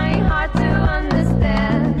trying hard to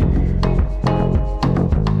understand.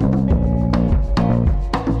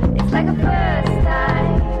 It's like a first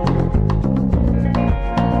time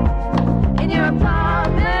in your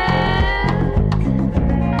apartment,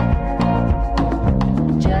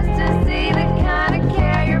 just to see the kind of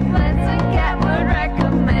care your plants and cat would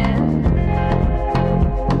recommend.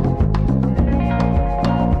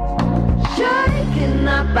 Shaken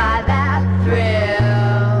up by that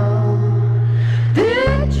thrill,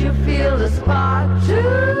 did you feel the spark too?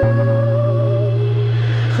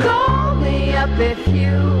 Call me up if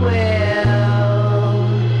you will.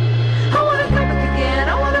 I wanna come back again,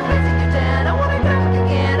 I wanna visit you then, I wanna come back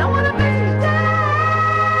again, I wanna visit you then.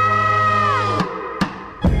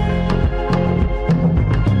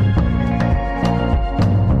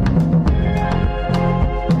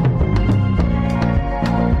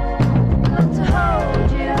 Love to hold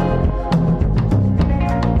you.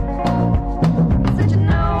 Such an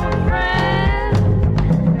old friend.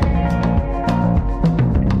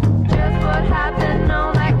 Just what happened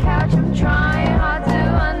on that couch, I'm trying hard to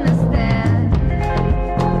understand.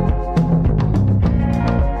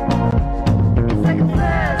 It's like a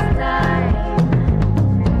first time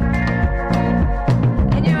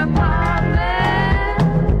in your apartment,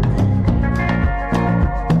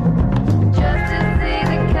 just to see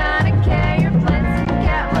the kind of care your plants and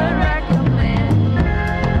cat would recommend.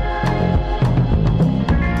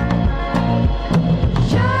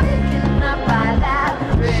 Shaken up by that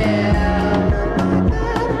thrill,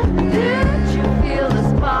 did you feel the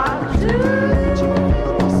spark too?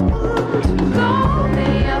 Call me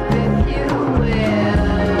up if you will.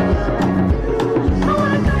 I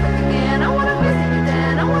wanna come back again, I wanna visit you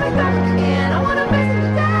then, I wanna come back again, I wanna visit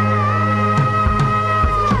you then.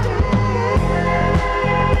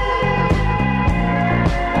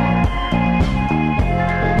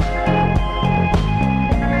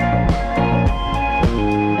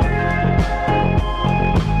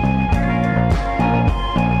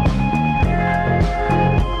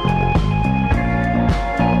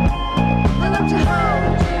 I love to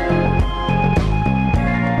hold you.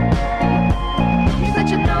 You're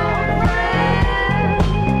such an old friend.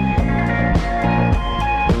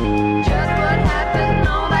 Just what happened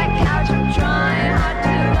on that couch, I'm trying hard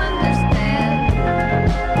to understand.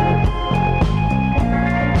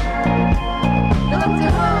 I love to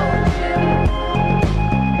hold you.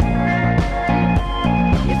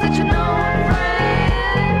 You're such an old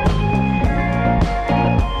friend.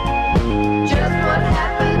 Just what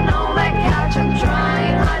happened on that couch, I'm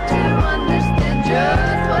trying hard to understand.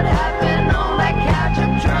 Just what happened on that couch,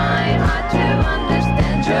 I'm trying hard to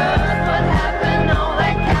understand. Just what happened on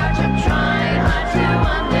that couch, I'm trying hard to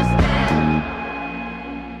understand.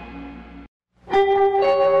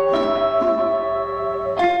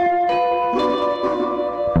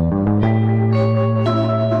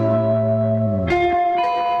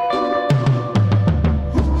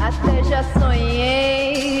 Até já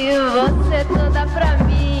sonhei você toda pra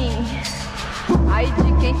mim. Ai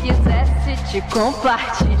de quem quisesse te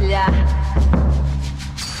compartilhar.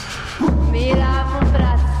 Miravam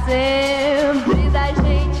pra sempre da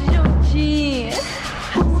gente juntinha,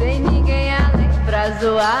 sem ninguém além pra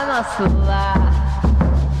zoar nosso lar.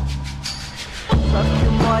 Só que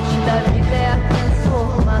o mote da vida é a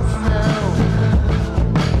transformação,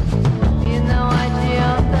 e não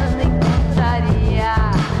adianta nem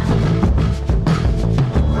contrariar.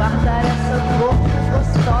 Guardar essa cor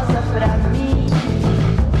gostosa pra mim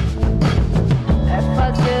é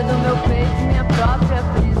fazer do meu peito minha própria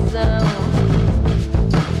prisão.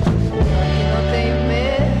 Eu não tenho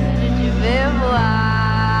medo de te ver voar.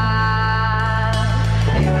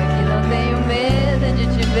 Eu aqui não tenho medo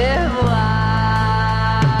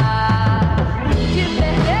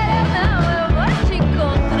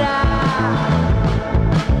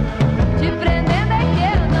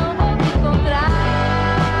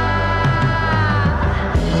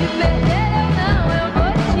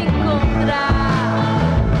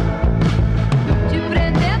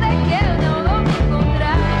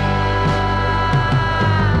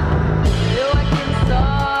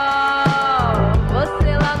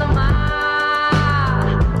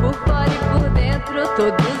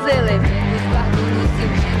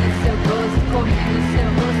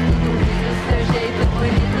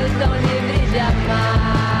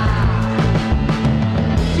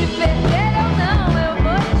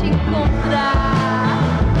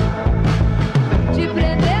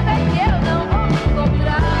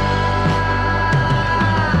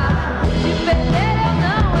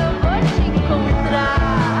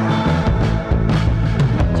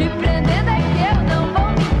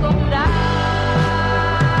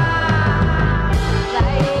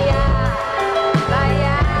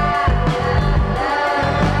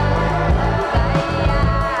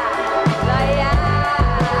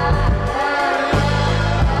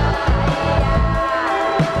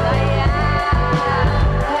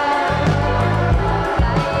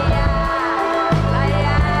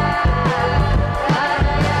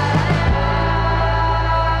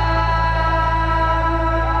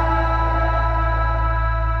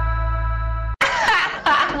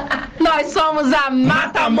somos a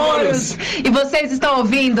Matamoros e vocês estão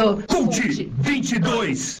ouvindo Cult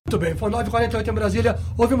 22. Muito bem, foi 9h48 em Brasília.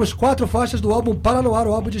 Ouvimos 4 faixas do álbum Para No Ar,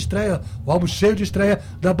 o álbum de estreia, o álbum cheio de estreia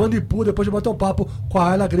da banda YPU, depois de bater um papo com a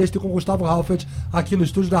Ayla Greste e com o Gustavo Halfert aqui no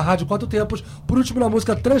estúdio da Rádio Quatro Tempos. Por último, na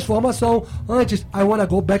música Transformação, antes I Wanna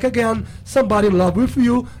Go Back Again, Somebody in Love With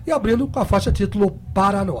You, e abrindo com a faixa título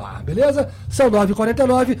Para No Ar, beleza? São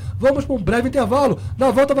 9h49, vamos para um breve intervalo. Na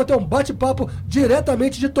volta vai ter um bate-papo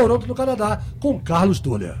diretamente de Toronto, no Canadá, com Carlos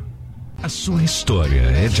Thurler. A sua história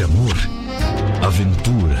é de amor,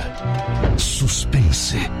 aventura,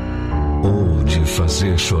 suspense ou de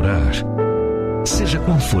fazer chorar? Seja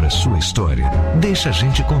qual for a sua história, deixa a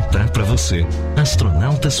gente contar pra você.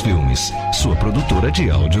 Astronautas Filmes, sua produtora de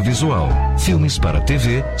audiovisual. Filmes para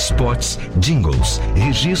TV, spots, jingles,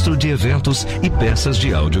 registro de eventos e peças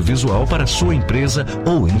de audiovisual para sua empresa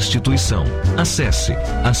ou instituição. Acesse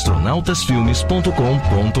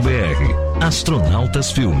astronautasfilmes.com.br.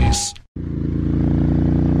 Astronautas Filmes.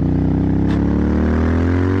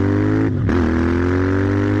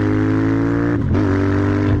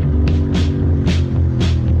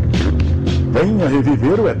 Venha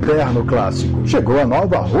reviver o eterno clássico. Chegou a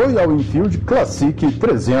nova Royal Enfield Classic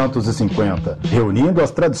 350, reunindo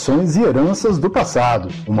as tradições e heranças do passado.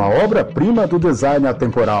 Uma obra-prima do design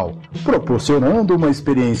atemporal, proporcionando uma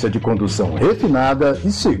experiência de condução refinada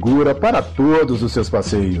e segura para todos os seus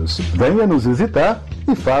passeios. Venha nos visitar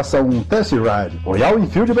e faça um test ride. Royal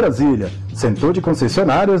Enfield Brasília, setor de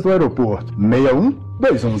concessionárias do aeroporto.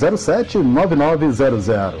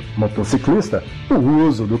 61-2107-9900. Motociclista, o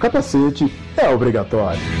uso do capacete é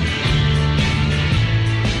obrigatório.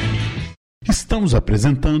 Estamos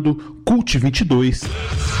apresentando Cult 22.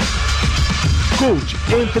 Cult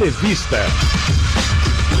Entrevista.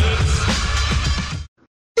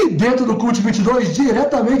 E dentro do Cult 22,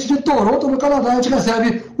 diretamente de Toronto, no Canadá, a gente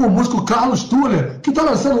recebe o músico Carlos Thurler, que está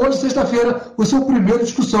lançando hoje, sexta-feira, o seu primeiro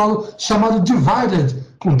disco solo, chamado Divided,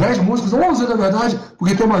 com 10 músicas, 11 na verdade,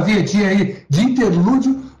 porque tem uma vinhetinha aí de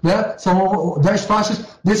interlúdio, né? São 10 faixas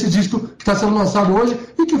desse disco que está sendo lançado hoje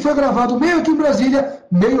e que foi gravado meio aqui em Brasília,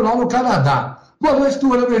 meio lá no Canadá. Boa noite,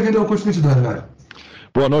 Thurler, bem-vindo ao Cult 22, velho.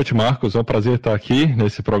 Boa noite, Marcos. É um prazer estar aqui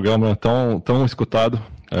nesse programa tão escutado.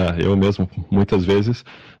 Eu mesmo, muitas vezes,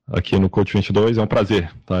 aqui no Cult 22. É um prazer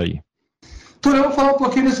estar aí. Thurler, vamos falar um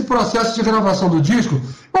pouquinho desse processo de gravação do disco.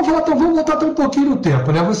 Vamos voltar um pouquinho no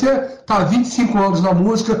tempo, né? Você está há 25 anos na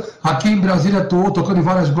música, aqui em Brasília, tocando em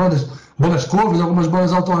várias bandas covers, algumas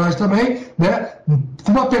bandas autorais também, né?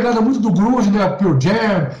 Com uma pegada muito do grunge, né? Pure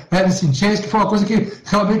Jam, Alice in Chains, que foi uma coisa que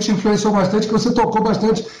realmente te influenciou bastante, que você tocou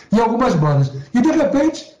bastante em algumas bandas. E de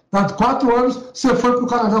repente, há 4 anos, você foi para o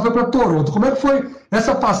Canadá, foi para Toronto. Como é que foi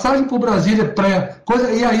essa passagem por Brasília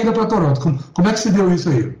e a ida para Toronto? Como é que se deu isso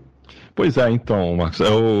aí? Pois é, então, Marcos,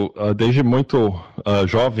 eu desde muito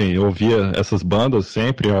jovem eu ouvia essas bandas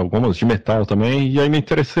sempre, algumas de metal também, e aí me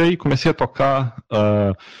interessei, comecei a tocar,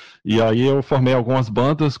 e aí eu formei algumas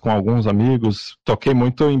bandas com alguns amigos, toquei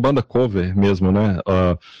muito em banda cover mesmo, né,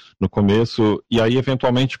 no começo, e aí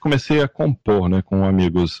eventualmente comecei a compor, né, com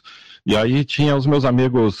amigos. E aí tinha os meus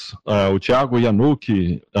amigos, o Thiago e a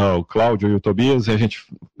Nuke, o Cláudio e o Tobias, e a gente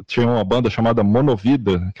tinha uma banda chamada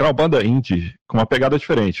Monovida, que era uma banda indie, com uma pegada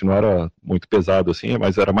diferente, não era muito pesado assim,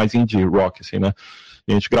 mas era mais indie rock, assim, né?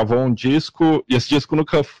 E a gente gravou um disco, e esse disco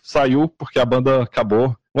nunca saiu porque a banda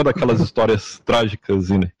acabou. Uma daquelas histórias trágicas,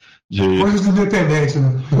 né? Coisas independentes,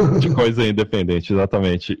 né? De coisa independente,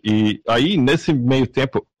 exatamente. E aí, nesse meio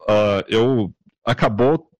tempo,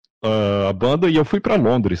 acabou a banda e eu fui para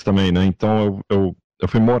Londres também, né? Então eu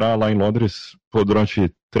fui morar lá em Londres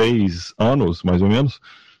durante 3 anos, mais ou menos,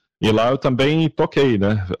 e lá eu também toquei,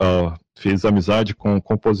 né? Fiz amizade com um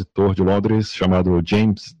compositor de Londres chamado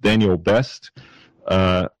James Daniel Best,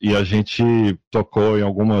 e a gente tocou em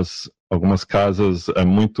algumas casas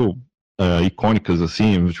muito icônicas,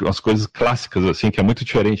 assim, as coisas clássicas, assim, que é muito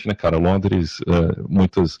diferente, né, cara? Londres,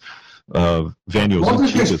 muitas venues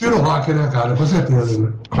antigas. Respira o rock, né, cara? Com certeza,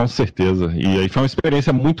 né? Com certeza. E aí foi uma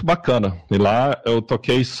experiência muito bacana. E lá eu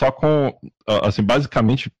toquei só com, assim,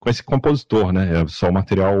 basicamente com esse compositor, né? Só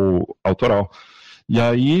material autoral. E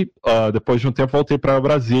aí, depois de um tempo, voltei para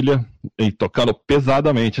Brasília e tocando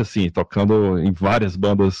pesadamente, assim, tocando em várias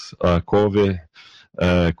bandas cover,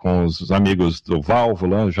 com os amigos do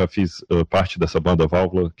Válvula. Eu já fiz parte dessa banda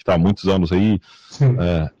Válvula, que está há muitos anos aí,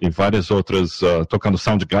 e várias outras, tocando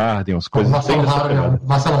Soundgarden, as coisas Marcelo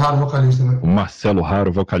Raro, vocalista, né? O Marcelo Raro,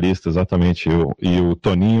 vocalista, exatamente. E o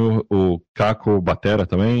Toninho, o Caco, batera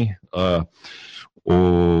também.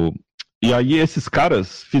 E aí esses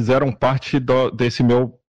caras fizeram parte desse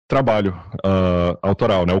meu trabalho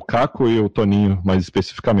autoral, né? O Caco e o Toninho, mais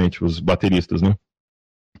especificamente, os bateristas, né?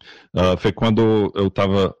 Foi quando eu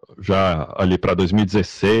estava já ali para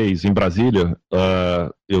 2016 em Brasília.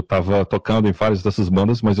 Eu estava tocando em várias dessas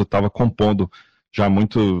bandas, mas eu estava compondo já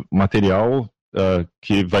muito material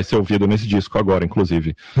que vai ser ouvido nesse disco agora,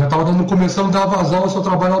 inclusive. Já estava começando a dar vazão ao seu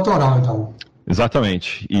trabalho autoral, então.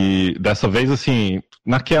 Exatamente. E dessa vez, assim,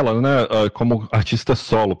 naquela, né, como artista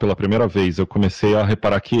solo, pela primeira vez, eu comecei a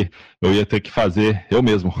reparar que eu ia ter que fazer eu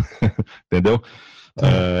mesmo, entendeu?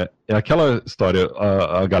 É aquela história,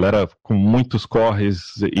 a galera com muitos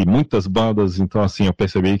corres e muitas bandas, então assim, eu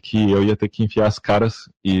percebi que eu ia ter que enfiar as caras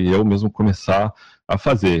e eu mesmo começar a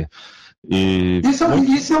fazer. Isso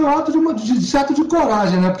é um ato de certo de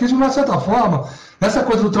coragem, né? Porque de uma certa forma, essa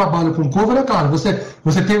coisa do trabalho com cover, é claro,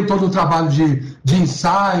 você tem todo o trabalho de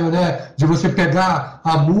ensaio, né? De você pegar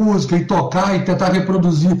a música e tocar e tentar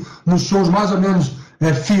reproduzir nos shows mais ou menos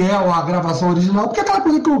fiel à gravação original, porque é aquela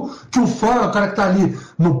coisa que o fã, o cara que tá ali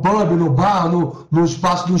no pub, no bar, no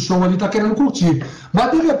espaço do show ali, tá querendo curtir. Mas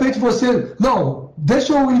de repente você, não,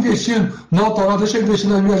 deixa eu investir no autoral, deixa eu investir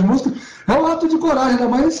nas minhas músicas, é um ato de coragem, né?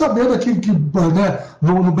 Mas sabendo aqui que né,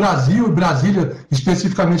 no Brasil, e Brasília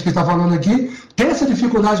especificamente que está falando aqui, tem essa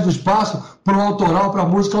dificuldade do espaço para o autoral, para a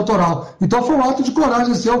música autoral. Então foi um ato de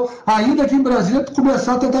coragem seu, ainda aqui em Brasília,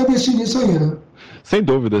 começar a tentar investir nisso aí, né? Sem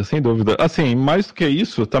dúvida, sem dúvida. Assim, mais do que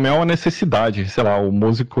isso, também é uma necessidade. Sei lá, o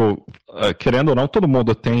músico, querendo ou não, todo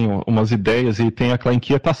mundo tem umas ideias e tem aquela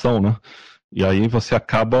inquietação, né? E aí você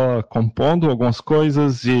acaba compondo algumas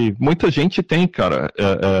coisas e muita gente tem, cara,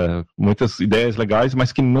 muitas ideias legais,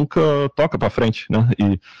 mas que nunca toca pra frente, né?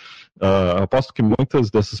 E aposto que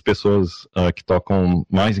muitas dessas pessoas que tocam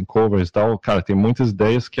mais em covers e tal, cara, tem muitas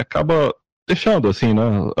ideias que acaba deixando, assim, né?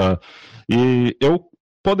 E eu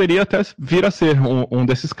poderia até vir a ser um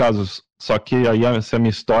desses casos, só que aí essa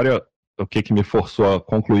minha história, o que me forçou a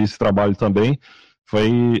concluir esse trabalho também,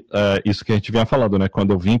 foi isso que a gente vinha falando, né?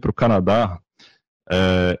 Quando eu vim para o Canadá,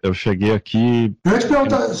 eu cheguei aqui... Eu ia te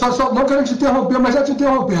perguntar, só não quero te interromper, mas já te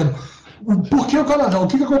interrompendo. Por que o Canadá? O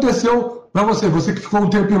que aconteceu para você? Você que ficou um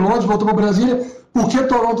tempo em Londres, voltou para Brasília, por que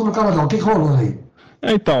Toronto no Canadá? O que rolou aí?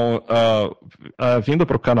 Então, a vinda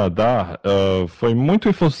para o Canadá foi muito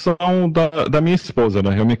em função da minha esposa,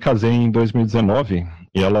 né? Eu me casei em 2019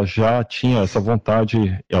 e ela já tinha essa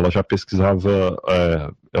vontade, ela já pesquisava,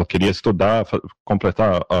 ela queria estudar,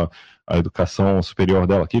 completar a educação superior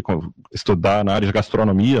dela aqui, estudar na área de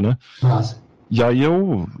gastronomia, né? Nossa. E aí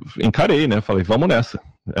eu encarei, né? Falei, vamos nessa.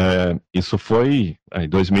 Isso foi em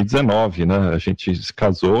 2019, né? A gente se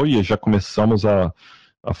casou e já começamos a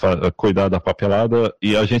cuidar da papelada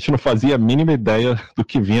e a gente não fazia a mínima ideia do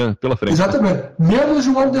que vinha pela frente. Exatamente. Menos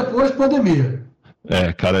de um ano depois, pandemia.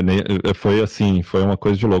 Cara, foi assim, foi uma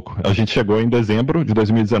coisa de louco. A gente chegou em dezembro de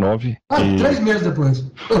 2019. 3 meses depois.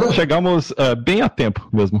 Chegamos bem a tempo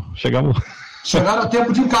mesmo. Chegaram a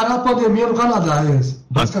tempo de encarar a pandemia no Canadá,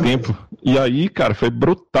 a tempo. E aí, cara, foi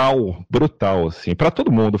brutal, assim. Pra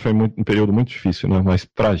todo mundo foi um período muito difícil, né? Mas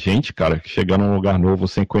pra gente, cara, chegando num lugar novo,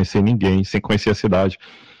 sem conhecer ninguém, sem conhecer a cidade.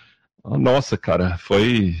 Nossa, cara,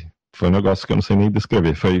 foi um negócio que eu não sei nem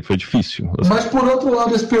descrever. Foi difícil. Assim. Mas por outro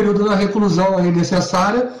lado, esse período da reclusão aí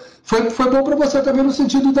necessária foi bom pra você também no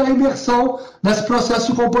sentido da imersão nesse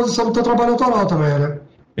processo de composição do teu trabalho autoral também, né?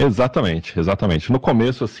 Exatamente. No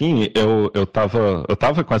começo, assim, eu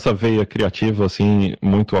tava com essa veia criativa, assim,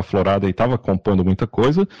 muito aflorada e tava compondo muita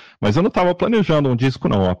coisa, mas eu não tava planejando um disco,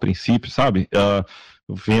 não, a princípio, sabe?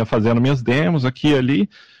 Eu vinha fazendo minhas demos aqui e ali,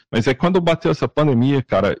 mas aí quando bateu essa pandemia,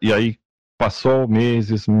 cara, e aí passou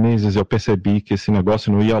meses, eu percebi que esse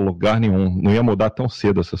negócio não ia a lugar nenhum, não ia mudar tão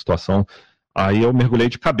cedo essa situação. Aí eu mergulhei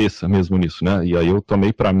de cabeça mesmo nisso, né? E aí eu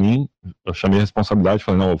tomei pra mim, eu chamei a responsabilidade,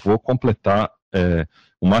 falei, não, eu vou completar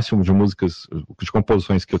o máximo de músicas, de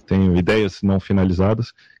composições que eu tenho, ideias não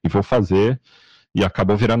finalizadas, e vou fazer, e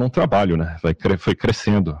acabou virando um trabalho, né? Foi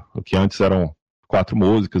crescendo. O que antes eram 4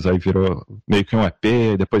 músicas, aí virou meio que um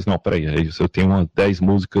EP, depois, não, peraí, eu tenho umas 10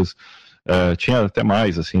 músicas, tinha até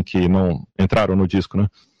mais, assim, que não entraram no disco, né?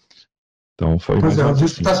 Então foi... Pois o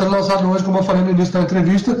disco está sendo lançado hoje, como eu falei no início da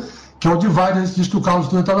entrevista, que é o Divider, esse disco que o Carlos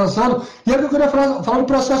Thurler está lançando, e aí eu queria falar do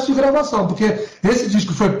processo de gravação, porque esse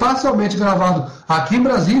disco foi parcialmente gravado aqui em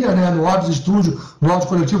Brasília, né, no Audio Studio, no Audio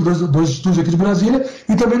Coletivo, dois estúdios aqui de Brasília,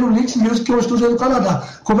 e também no Lynx Music, que é um estúdio aí do Canadá.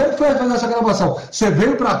 Como é que foi fazer essa gravação? Você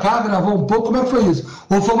veio para cá, gravou um pouco, como é que foi isso?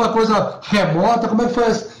 Ou foi uma coisa remota? Como é que foi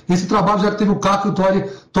esse trabalho, já que teve o Caco e o Tony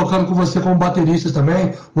tocando com você como bateristas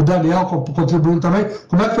também, o Daniel contribuindo também?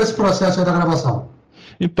 Como é que foi esse processo aí da gravação?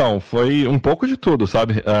 Então, foi um pouco de tudo,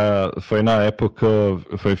 sabe? Foi na época,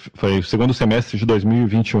 foi o segundo semestre de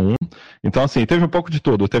 2021. Então, assim, teve um pouco de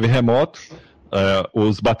tudo. Teve remoto,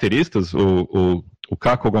 os bateristas, o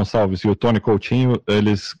Caco Gonçalves e o Tony Coutinho,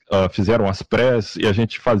 eles fizeram as prés e a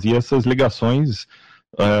gente fazia essas ligações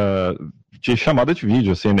de chamada de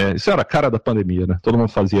vídeo, assim, né? Isso era a cara da pandemia, né? Todo mundo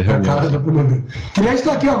fazia reunião. É a cara da pandemia. Que nem a gente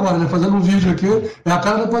tá aqui agora, né? Fazendo um vídeo aqui, é a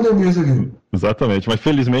cara da pandemia isso aqui. Exatamente, mas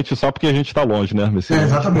felizmente só porque a gente tá longe, né?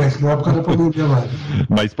 Exatamente, não é por causa da pandemia mais.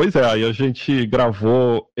 Mas, pois é, aí a gente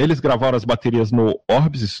gravou, eles gravaram as baterias no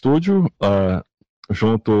Orbs Studio,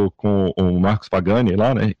 junto com o Marcos Pagani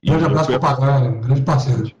lá, né? Grande abraço pro Pagani, grande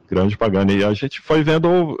parceiro. Grande Pagani, e a gente foi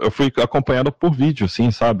vendo, eu fui acompanhando por vídeo, assim,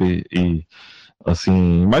 sabe? E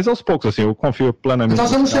assim, mas aos poucos, assim, eu confio plenamente. Então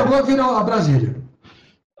você não chegou a vir a Brasília?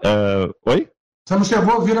 Oi? Você não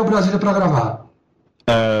chegou a vir a Brasília para gravar?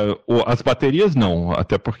 As baterias não,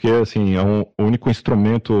 até porque, assim, é o único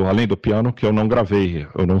instrumento, além do piano, que eu não gravei.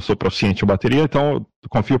 Eu não sou proficiente em bateria, então eu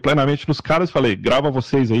confio plenamente nos caras. Falei, grava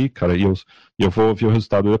vocês aí, cara, e eu vou ouvir o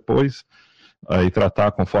resultado depois, e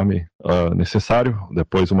tratar conforme necessário,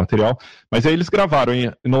 depois o material. Mas aí eles gravaram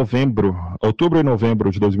em outubro e novembro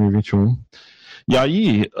de 2021. E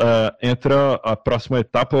aí entra a próxima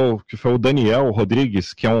etapa, que foi o Daniel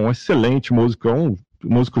Rodrigues, que é um excelente músico, é um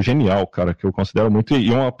músico genial, cara, que eu considero muito, e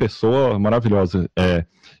uma pessoa maravilhosa,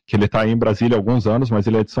 que ele tá aí em Brasília há alguns anos, mas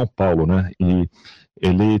ele é de São Paulo, né, e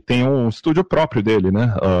ele tem um estúdio próprio dele,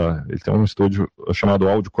 né, ele tem um estúdio chamado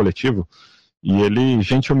Áudio Coletivo, e ele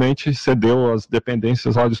gentilmente cedeu as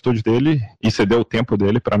dependências lá do estúdio dele, e cedeu o tempo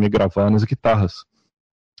dele para me gravar nas guitarras,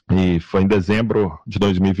 e foi em dezembro de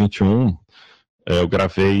 2021, eu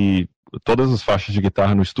gravei todas as faixas de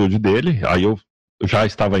guitarra no estúdio dele, aí eu já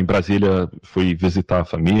estava em Brasília, fui visitar a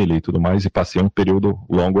família e tudo mais, e passei um período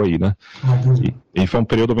longo aí, né? E foi um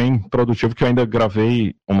período bem produtivo, que eu ainda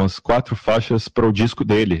gravei umas 4 faixas para o disco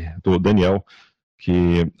dele, do Daniel,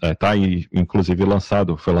 que tá aí, inclusive,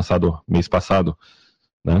 foi lançado mês passado,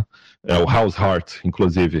 né? É o House Heart,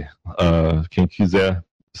 inclusive. Quem quiser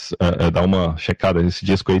dar uma checada nesse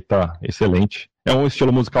disco aí, tá excelente. É um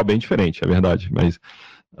estilo musical bem diferente, é verdade, mas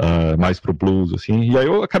mais pro blues, assim. E aí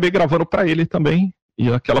eu acabei gravando para ele também,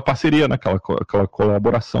 e aquela parceria, né? Aquela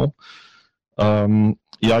colaboração.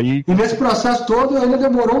 E nesse processo todo ainda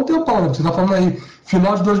demorou um tempão, né? Você está falando aí,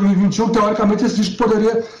 final de 2021, teoricamente esse disco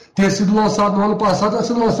poderia ter sido lançado no ano passado, está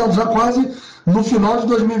sendo lançado já quase no final de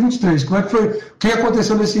 2023. Como é que foi? O que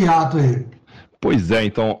aconteceu nesse hiato aí? Pois é,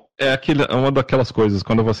 então, é uma daquelas coisas,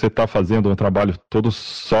 quando você está fazendo um trabalho todo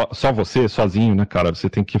só você, sozinho, né, cara, você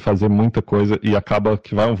tem que fazer muita coisa e acaba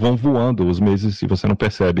que vão voando os meses e você não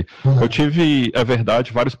percebe. Eu tive, é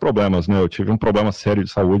verdade, vários problemas, né, eu tive um problema sério de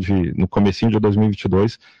saúde no comecinho de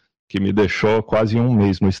 2022, que me deixou quase um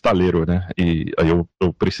mês no estaleiro, né, e aí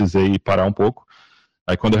eu precisei parar um pouco.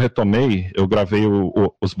 Aí quando eu retomei, eu gravei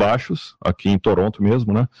os baixos, aqui em Toronto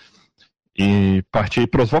mesmo, né, e parti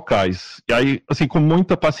para os vocais. E aí, assim, com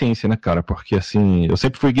muita paciência, né, cara? Porque, assim, eu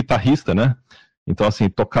sempre fui guitarrista, né? Então, assim,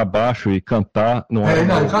 tocar baixo e cantar não é...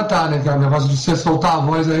 cantar, né? Que é o negócio de você soltar a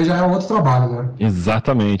voz aí já é outro trabalho, né?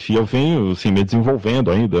 Exatamente. E eu venho, assim, me desenvolvendo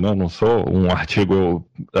ainda, né? Não sou um artigo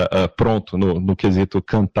pronto no quesito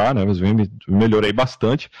cantar, né? Mas me melhorei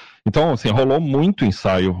bastante. Então, assim, rolou muito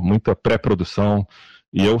ensaio, muita pré-produção.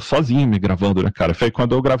 E eu sozinho me gravando, né, cara? Foi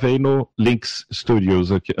quando eu gravei no Lynx Studios,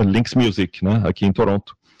 Lynx Music, né, aqui em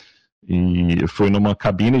Toronto. E fui numa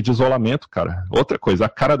cabine de isolamento, cara. Outra coisa, a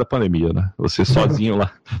cara da pandemia, né? Você sozinho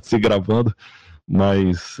lá, se gravando.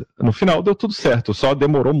 Mas no final deu tudo certo. Só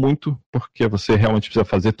demorou muito, porque você realmente precisa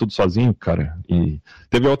fazer tudo sozinho, cara. E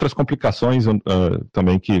teve outras complicações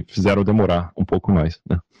também que fizeram demorar um pouco mais,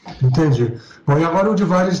 né? Entendi. Bom, e agora o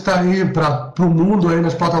Divide está aí para o mundo, aí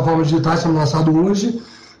nas plataformas digitais, sendo lançado hoje.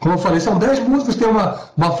 Como eu falei, são 10 músicas, tem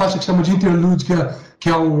uma faixa que chama de interlude, que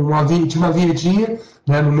é uma vinhetinha,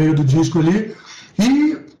 né, no meio do disco ali.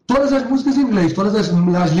 E todas as músicas em inglês, todas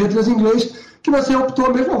as letras em inglês, que você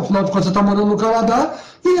optou mesmo, afinal de contas você está morando no Canadá,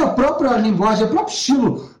 e a própria linguagem, o próprio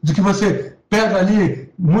estilo de que você pega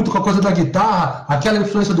ali muito com a coisa da guitarra, aquela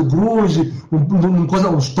influência do grunge,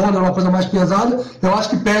 um stoner, uma coisa mais pesada, eu acho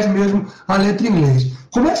que pede mesmo a letra em inglês.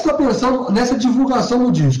 Como é que você está pensando nessa divulgação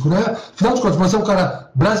do disco, né? Afinal de contas, você é um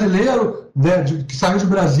cara brasileiro, né, que saiu de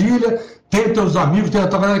Brasília, tem os teus amigos, tem a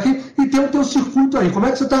tua galera aqui, e tem o teu circuito aí. Como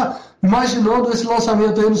é que você está imaginando esse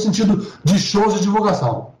lançamento aí no sentido de shows de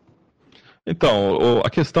divulgação? Então, a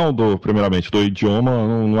questão primeiramente, do idioma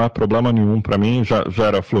não é problema nenhum para mim, já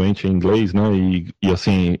era fluente em inglês, né,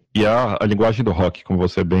 e a linguagem do rock, como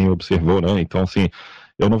você bem observou, né, então, assim,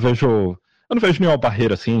 eu não vejo, eu não vejo nenhuma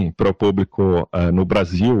barreira, assim, para o público no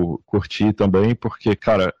Brasil curtir também, porque,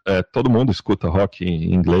 cara, todo mundo escuta rock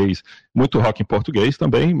em inglês, muito rock em português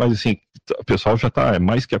também, mas, assim, o pessoal já tá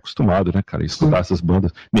mais que acostumado, né, cara, a escutar essas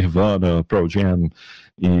bandas, Nirvana, Pearl Jam,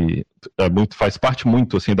 e faz parte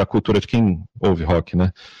muito, assim, da cultura de quem ouve rock,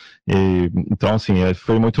 né. Então, assim,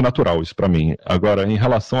 foi muito natural isso para mim. Agora, em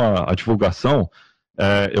relação à divulgação,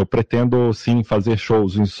 eu pretendo, sim, fazer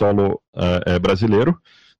shows em solo brasileiro,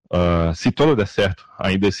 se tudo der certo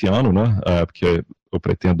ainda esse ano, né? Porque eu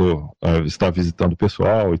pretendo estar visitando o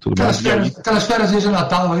pessoal e tudo mais. Aquelas férias de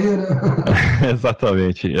Natal aí, né?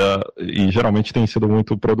 Exatamente. E geralmente têm sido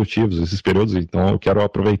muito produtivos esses períodos, então eu quero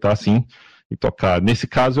aproveitar, sim, e tocar. Nesse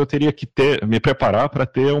caso, eu teria que me preparar para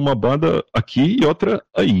ter uma banda aqui e outra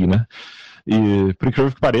aí, né? E, por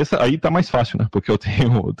incrível que pareça, aí tá mais fácil, né? Porque eu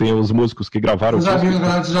tenho os músicos que gravaram... Os amigos,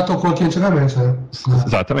 galera, que já tocou aqui antigamente, né?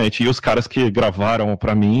 Exatamente. E os caras que gravaram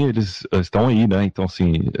pra mim, eles estão aí, né? Então,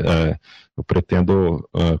 assim, eu pretendo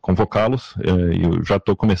convocá-los e eu já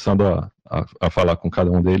tô começando a falar com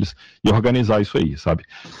cada um deles e organizar isso aí, sabe?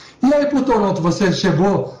 E aí, por Toronto, você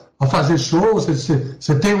chegou a fazer shows?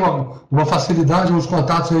 Você tem uma facilidade, uns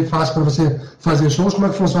contatos aí fáceis para você fazer shows? Como é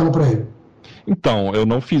que funciona por aí? Então, eu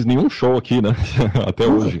não fiz nenhum show aqui, né? Até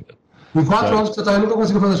hoje. Em 4 anos que você tá aí, nunca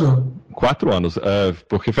conseguiu fazer show? 4 anos,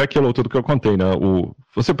 porque foi aquilo tudo que eu contei, né?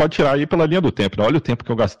 Você pode tirar aí pela linha do tempo, né? Olha o tempo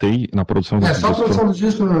que eu gastei na produção do disco. Só a produção do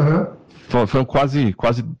disco, né? Foram quase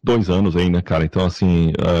 2 anos aí, né, cara? Então,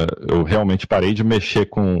 assim, eu realmente parei de mexer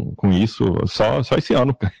com isso só esse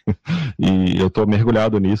ano. E eu tô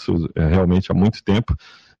mergulhado nisso realmente há muito tempo.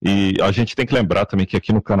 E a gente tem que lembrar também que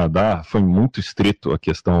aqui no Canadá foi muito restrito a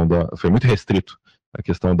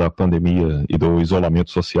questão da pandemia e do isolamento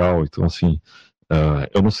social. Então, assim,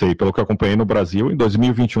 eu não sei, pelo que eu acompanhei no Brasil, em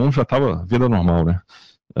 2021 já estava vida normal, né?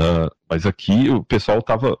 Mas aqui o pessoal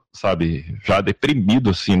estava, sabe, já deprimido,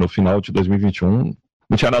 assim, no final de 2021.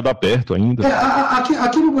 Não tinha nada aberto ainda.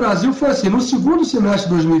 Aqui no Brasil foi assim, no segundo semestre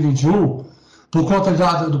de 2021, por conta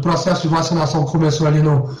do processo de vacinação que começou ali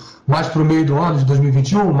mais para o meio do ano de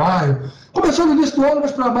 2021, maio. Começou no início do ano,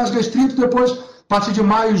 mas para mais restrito, depois, a partir de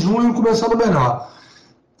maio e junho, começando melhor.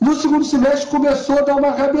 No segundo semestre começou a dar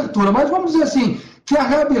uma reabertura, mas vamos dizer assim, que a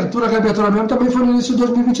reabertura mesmo também foi no início de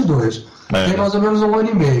 2022. Tem mais ou menos 1 ano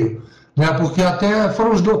e meio. Né? Porque até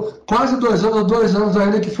foram quase 2 anos, ou 2 anos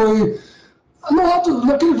ainda que foi...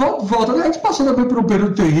 Naquele volta, né? A gente passou também por um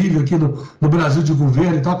período terrível aqui no Brasil de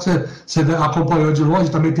governo e tal, que você acompanhou de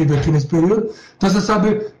longe, também teve aqui nesse período, então você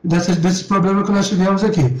sabe desses problemas que nós tivemos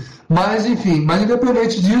aqui. Mas, enfim,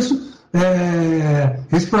 independente disso,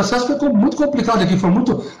 esse processo foi muito complicado aqui, foi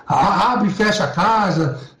muito abre e fecha a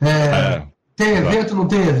casa, tem evento, não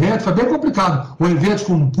tem evento, foi bem complicado. Ou eventos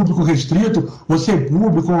com público restrito, ou sem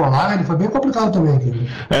público, online, foi bem complicado também aqui.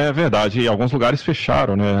 É verdade, e alguns lugares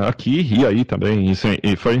fecharam, né? Aqui e aí também.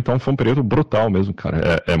 Então foi um período brutal mesmo,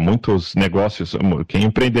 cara. Muitos negócios, que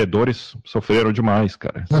empreendedores sofreram demais,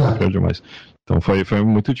 cara. Sofreram demais. Então foi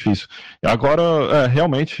muito difícil. Agora,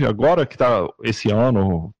 realmente, agora que esse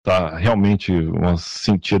ano, tá realmente um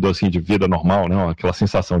sentido assim de vida normal, né? Aquela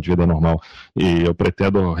sensação de vida normal. E eu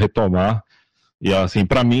pretendo retomar. E, assim,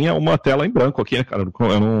 pra mim é uma tela em branco aqui, né, cara?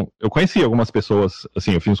 Eu conheci algumas pessoas,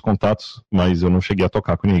 assim, eu fiz contatos, mas eu não cheguei a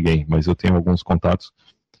tocar com ninguém. Mas eu tenho alguns contatos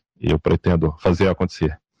e eu pretendo fazer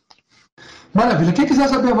acontecer. Maravilha. Quem quiser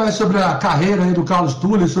saber mais sobre a carreira aí do Carlos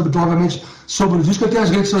Thurler, obviamente, sobre o disco, tem as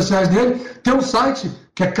redes sociais dele. Tem um site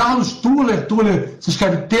que é Carlos Thurler, Thurler se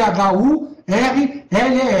escreve Thurler,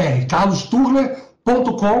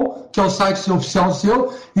 carlosthurler.com, que é o site oficial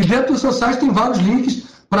seu. E dentro do seu site tem vários links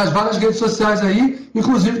para as várias redes sociais aí,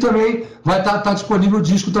 inclusive também vai estar disponível o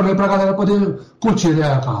disco também para a galera poder curtir,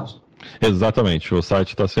 né, Carlos? Exatamente, o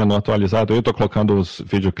site está sendo atualizado, eu estou colocando os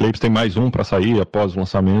videoclipes, tem mais um para sair após o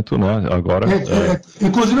lançamento, né, agora.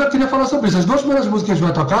 Inclusive eu queria falar sobre isso, as 2 primeiras músicas que a gente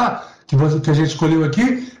vai tocar, que a gente escolheu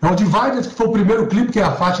aqui, é o Divided, que foi o primeiro clipe, que é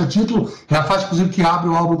a faixa título, é a faixa inclusive que abre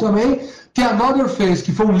o álbum também, tem Another Face,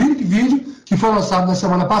 que foi um lyric vídeo, que foi lançado na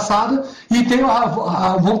semana passada, e tem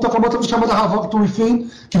vamos tocar uma outra música chamada Havoc to Within,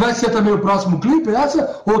 que vai ser também o próximo clipe,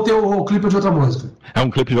 essa, ou tem o clipe de outra música? É um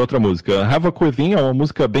clipe de outra música. Havoc Within é uma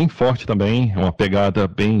música bem forte também, uma pegada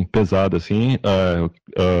bem pesada, assim,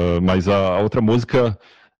 mas a outra música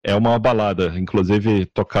é uma balada, inclusive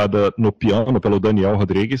tocada no piano pelo Daniel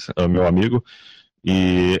Rodrigues, meu amigo,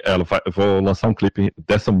 e vou lançar um clipe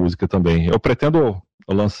dessa música também. Eu pretendo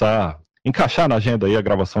encaixar na agenda aí a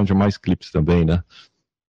gravação de mais clipes também, né?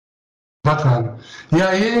 Bacana. E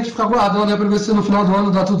aí a gente fica aguardando, né, para ver se no final do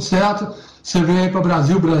ano dá tudo certo, você vem aí para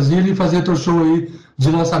Brasília e fazer teu show aí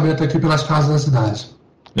de lançamento aqui pelas casas da cidade.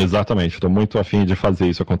 Exatamente, estou muito afim de fazer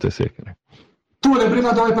isso acontecer, cara. Thurler,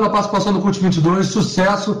 obrigadão aí pela participação no Cult 22,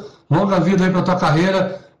 sucesso, longa vida aí pra tua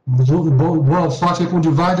carreira, boa sorte aí com o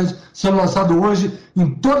Divided, sendo lançado hoje em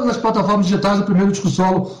todas as plataformas digitais, o primeiro disco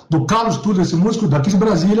solo do Carlos Thurler, esse músico daqui de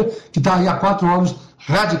Brasília, que tá aí há 4 anos,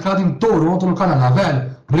 radicado em Toronto, no Canadá.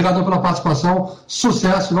 Velho, obrigadão pela participação,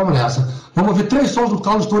 sucesso, vamos nessa. Vamos ouvir 3 sons do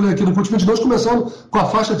Carlos Thurler aqui no Cult 22, começando com a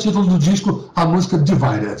faixa título do disco, a música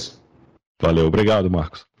Divided. Valeu, obrigado,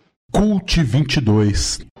 Marcos. Cult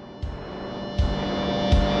 22.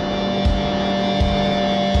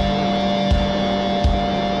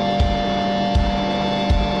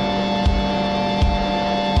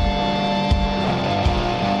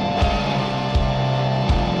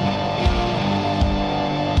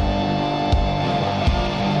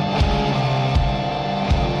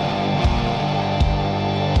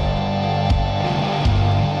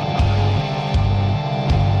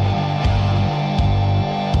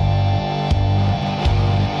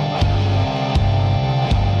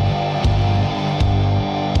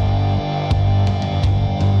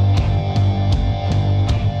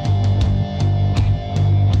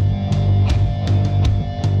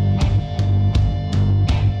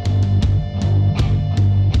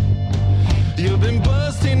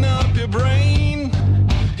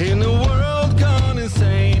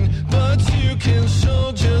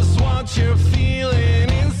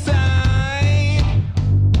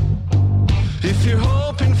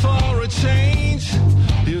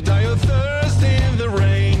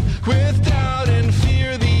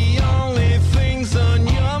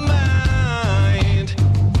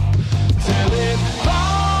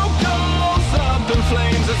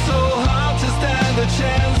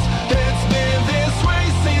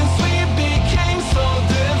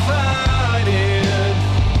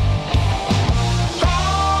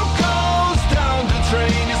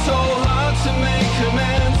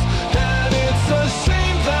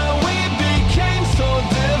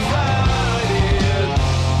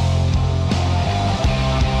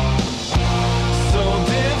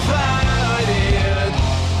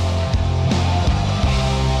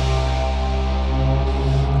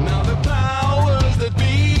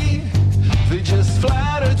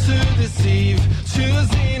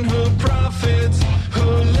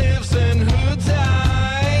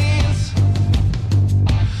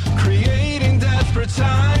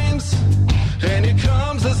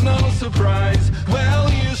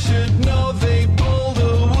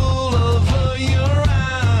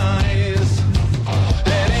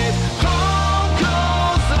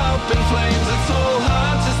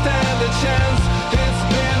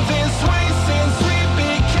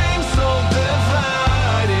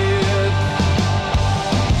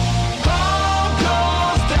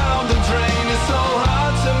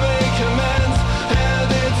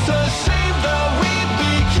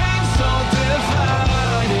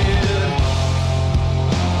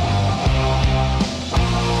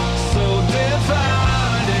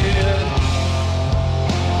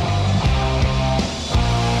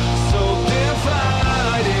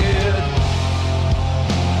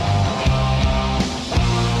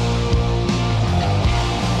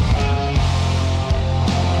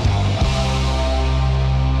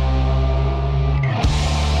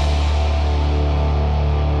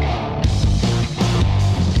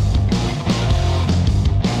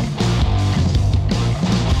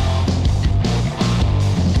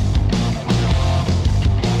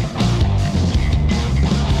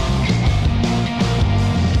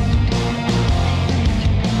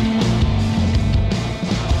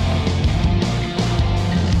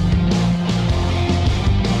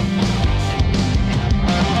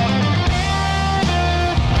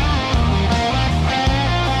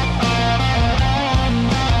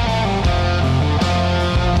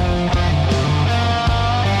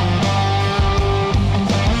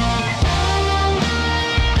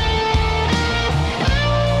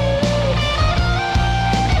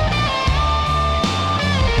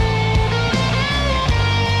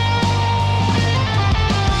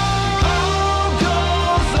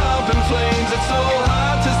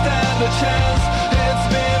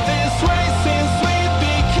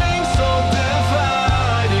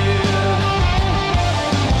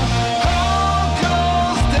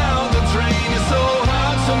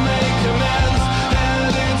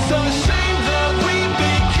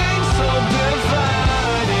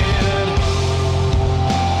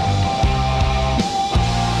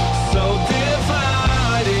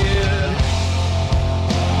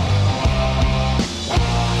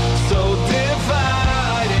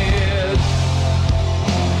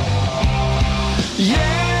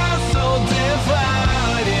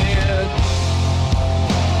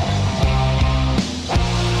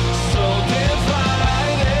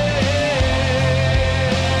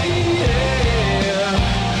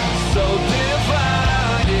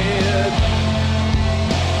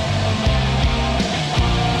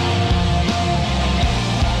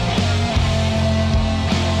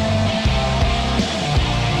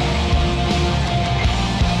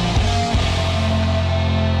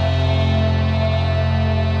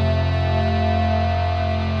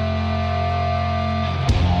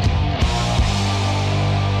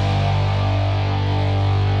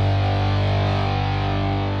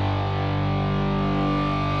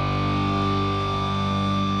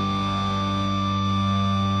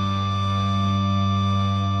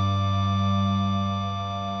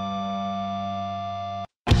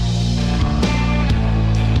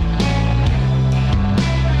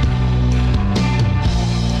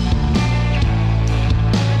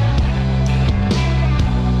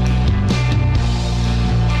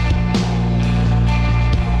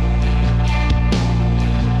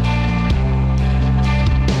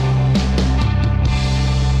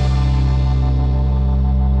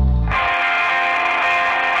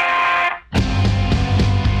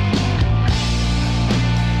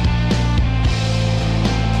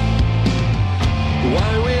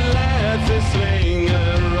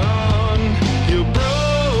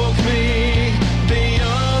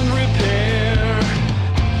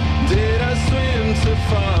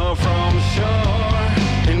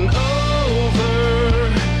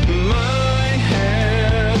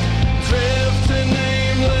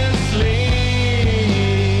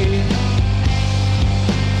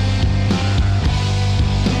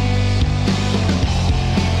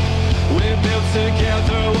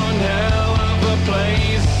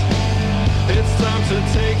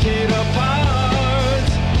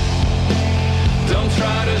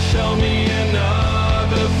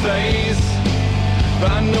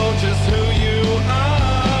 I know just who you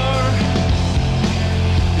are.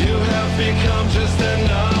 You have become just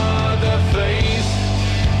another face.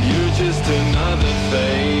 You're just another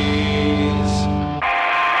face.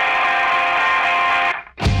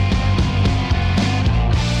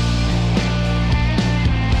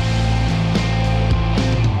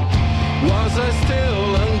 Was I still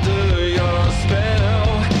under your spell?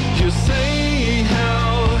 You say how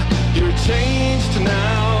you're changed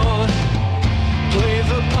now. Play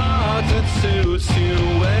the part that suits you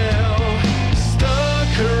well.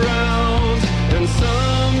 Stuck around and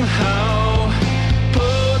somehow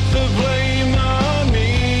put the blame on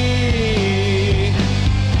me.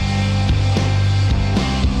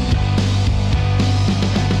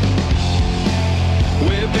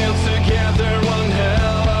 We're built together one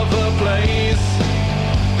hell of a place.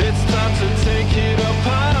 It's time to take it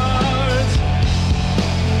apart.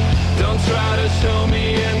 Don't try to show me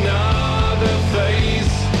another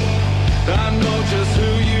face. I know just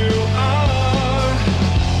who you are.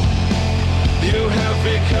 You have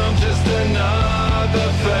become just another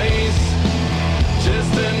face.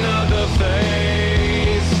 Just another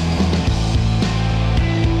face.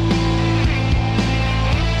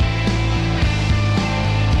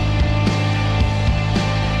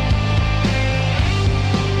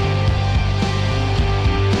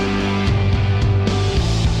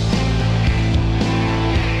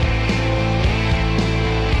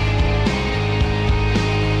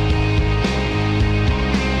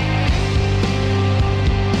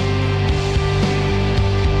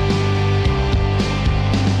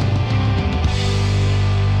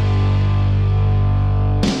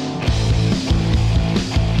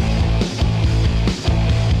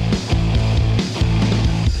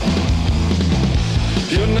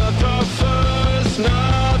 You're not the first,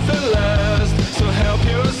 not the last. So help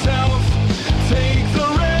yourself, take the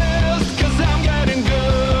rest. 'Cause I'm getting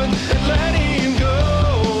good at letting go.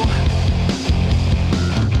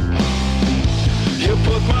 You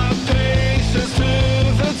put my patience to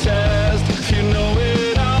the test. If you know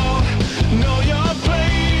it all, know your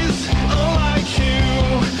place. Unlike you,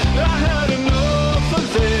 I had enough of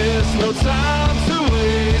this. No time to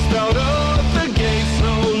waste. Out of the gates,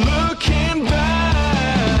 no looking back.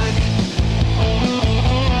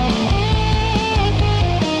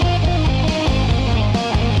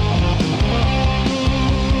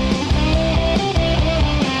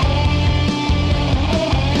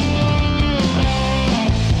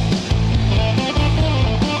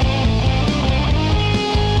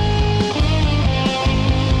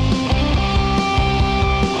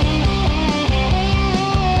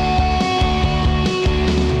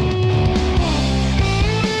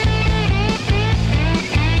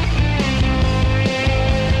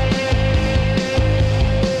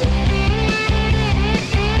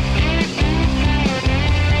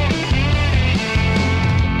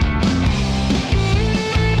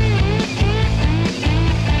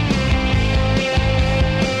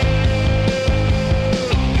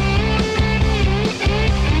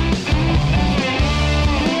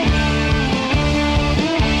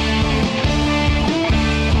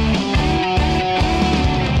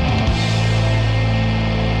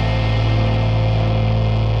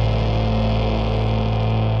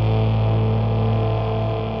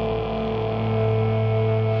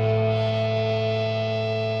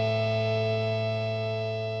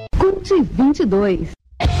 Cult 22.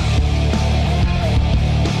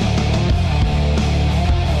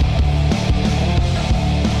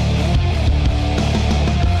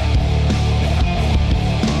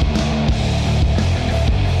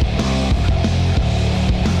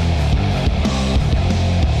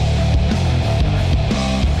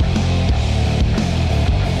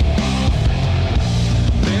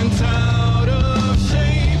 Bent out of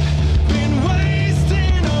shape, been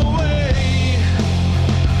wasting away.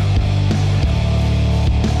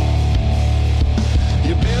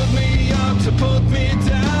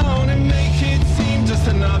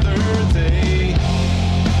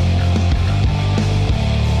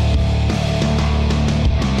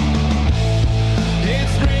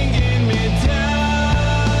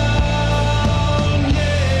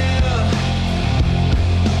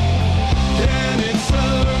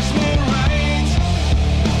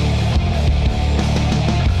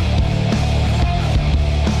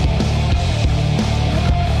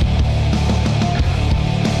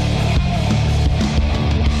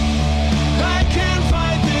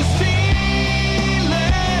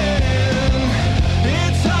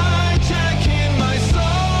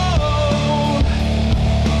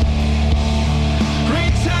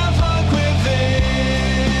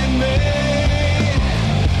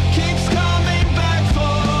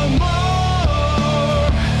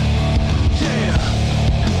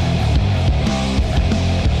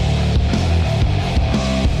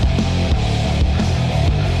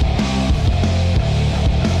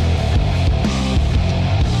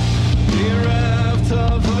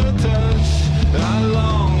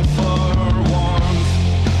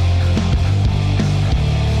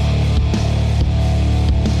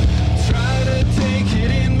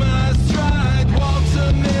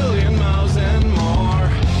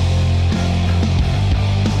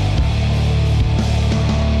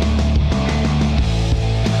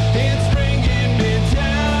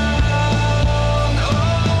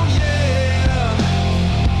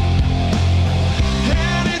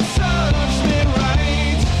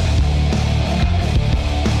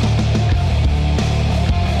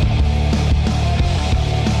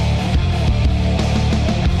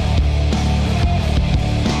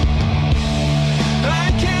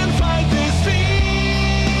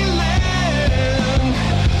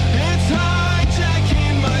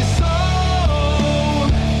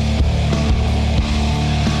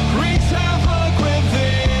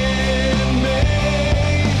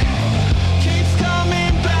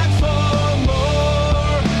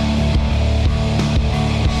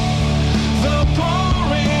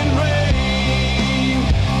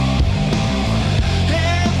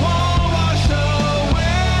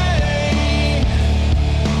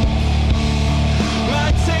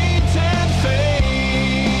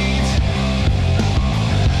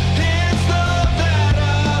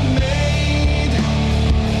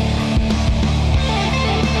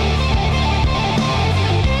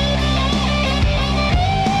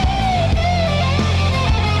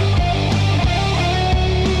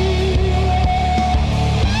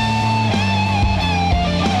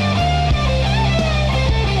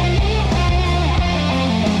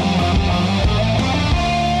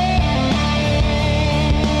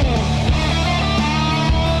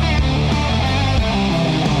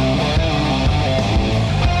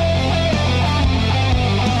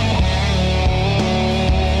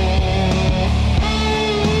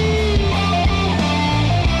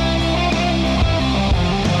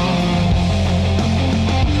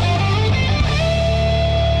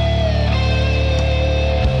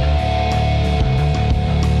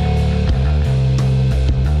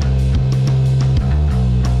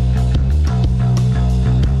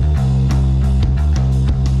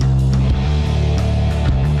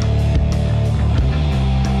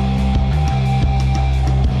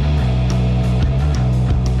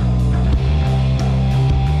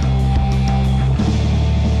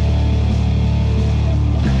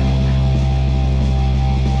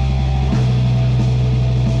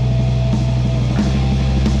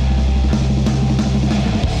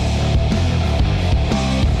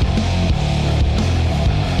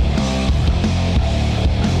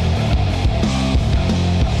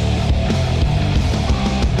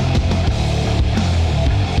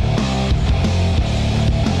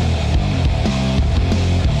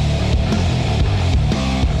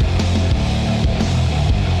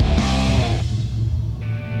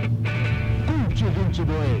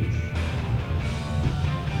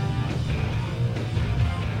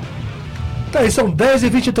 Bem, são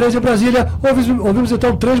 10h23 em Brasília. Ouvimos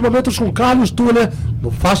então 3 momentos com Carlos Thurler,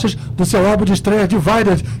 no faixas do seu álbum de estreia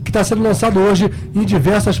Divided, que está sendo lançado hoje em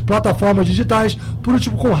diversas plataformas digitais. Por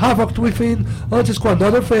último com Havoc Within, antes com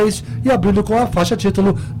Another Face e abrindo com a faixa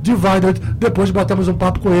título Divided. Depois batemos um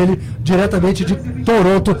papo com ele diretamente de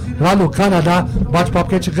Toronto, lá no Canadá. Bate-papo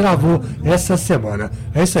que a gente gravou essa semana.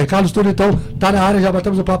 É isso aí, Carlos Thurler então tá na área. Já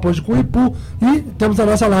batemos um papo hoje com o YPU e temos a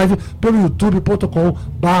nossa live pelo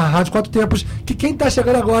youtube.com/Rádio 4 Tempos, que quem tá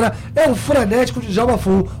chegando agora é o frenético de Djalma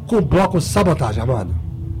Full com o bloco Sabotagem, mano.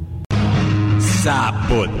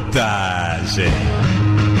 Sabotagem.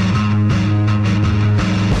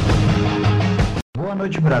 Boa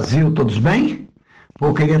noite, Brasil, todos bem? Pô,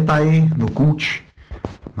 eu queria estar aí no cult,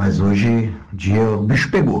 mas hoje o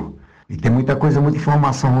bicho pegou. E tem muita coisa, muita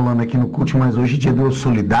informação rolando aqui no cult, mas hoje é dia do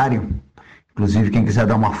solidário. Inclusive, quem quiser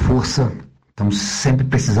dar uma força, estamos sempre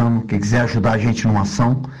precisando, quem quiser ajudar a gente numa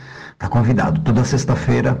ação, tá convidado. Toda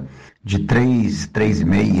sexta-feira, de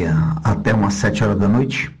 3h30 até umas 7 horas da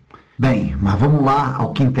noite. Bem, mas vamos lá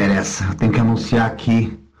ao que interessa. Eu tenho que anunciar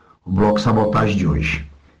aqui o bloco Sabotagem de hoje.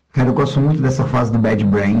 Cara, eu gosto muito dessa fase do Bad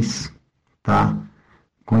Brains, tá?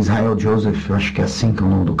 Com Israel Joseph, eu acho que é assim que é o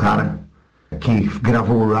nome do cara, que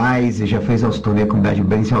gravou o Rise e já fez a turnê com o Bad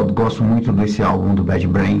Brains. Eu gosto muito desse álbum do Bad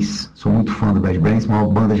Brains, sou muito fã do Bad Brains, maior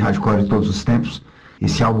banda de hardcore de todos os tempos.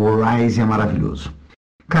 Esse álbum Rise é maravilhoso.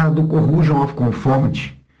 Cara, do Corrosion of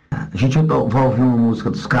Conformity, a gente vai ouvir uma música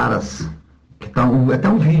dos caras, que tá até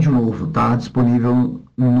um vídeo novo, tá disponível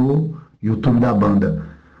no YouTube da banda.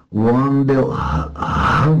 Wonder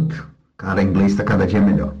Hump, cara, em inglês tá cada dia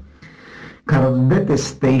melhor. Cara, do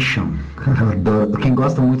Detestation, quem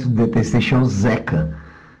gosta muito do Detestation é o Zeca,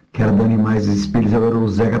 que era do Animais dos Espelhos. Agora o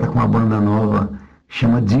Zeca tá com uma banda nova,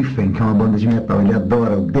 chama Diffen, que é uma banda de metal, ele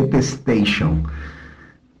adora o Detestation.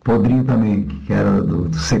 Podrinho também, que era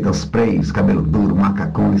do Satan Spray, os cabelo duro,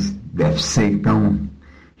 macacões, DFC. Então,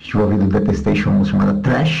 a gente vai ouvir do Detestation, uma música chamada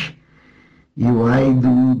Trash. E o I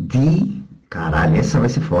Do The... Caralho, essa vai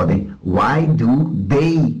ser foda, hein? Why Do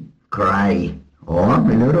They Cry? Ó,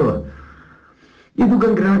 melhorou. E do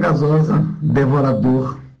Gangrena Gasosa,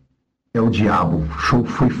 Devorador é o Diabo. O show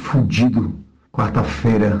foi fudido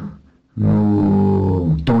quarta-feira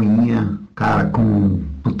no Toinha. Cara,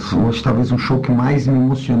 hoje talvez um show que mais me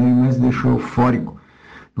emocionou e mais me deixou eufórico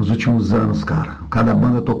nos últimos anos, cara. Cada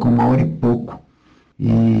banda tocou 1h e pouco.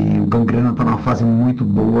 E o Gangrena tá numa fase muito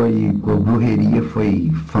boa e a Brujeria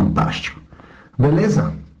foi fantástico.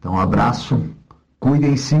 Beleza? Então um abraço,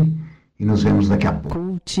 cuidem-se e nos vemos daqui a pouco.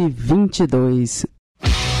 Cult 22.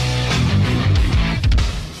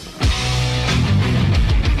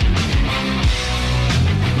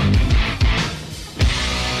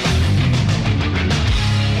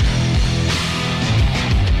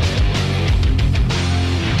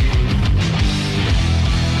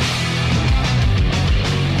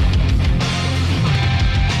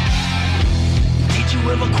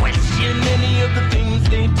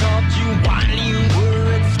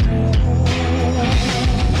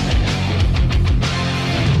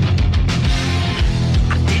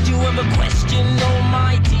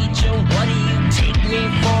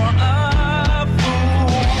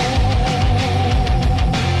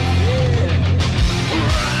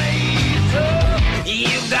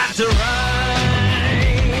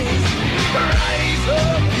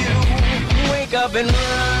 up and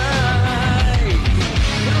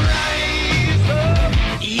rise.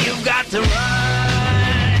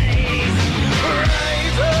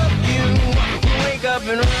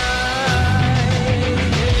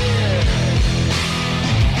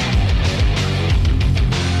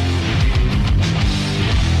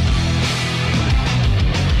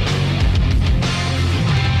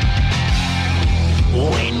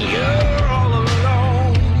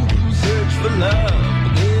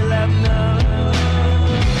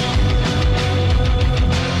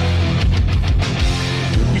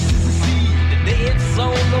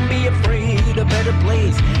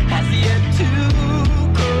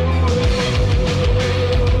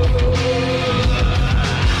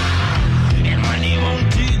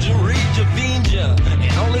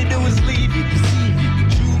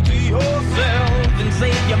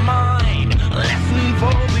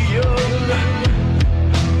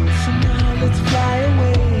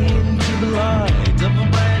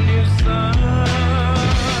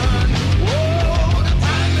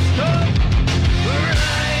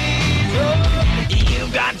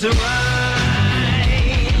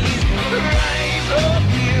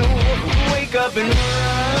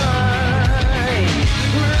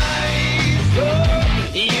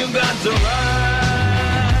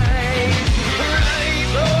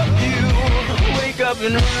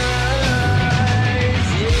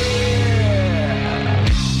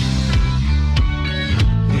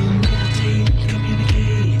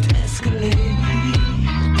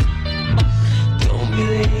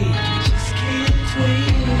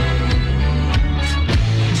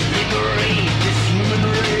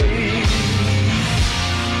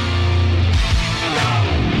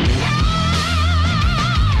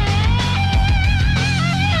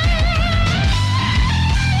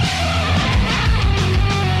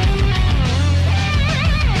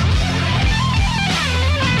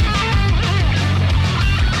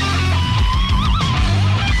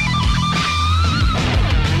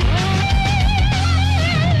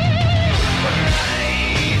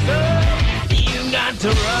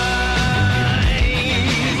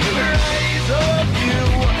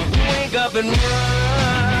 up and rise,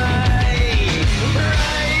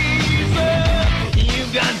 rise up.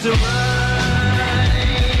 You've got to rise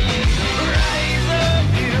up.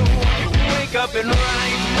 You wake up and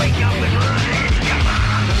rise, wake up and rise. Come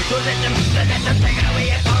on. Don't let them take away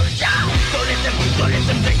your culture. Don't let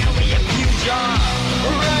them take away your future.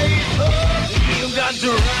 Rise up. You've got to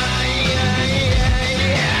rise.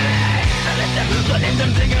 Don't let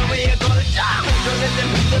them take away your culture. Don't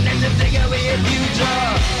let them take away your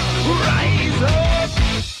future. Rise up.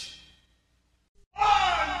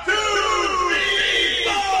 1, 2, 3,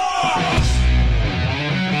 4.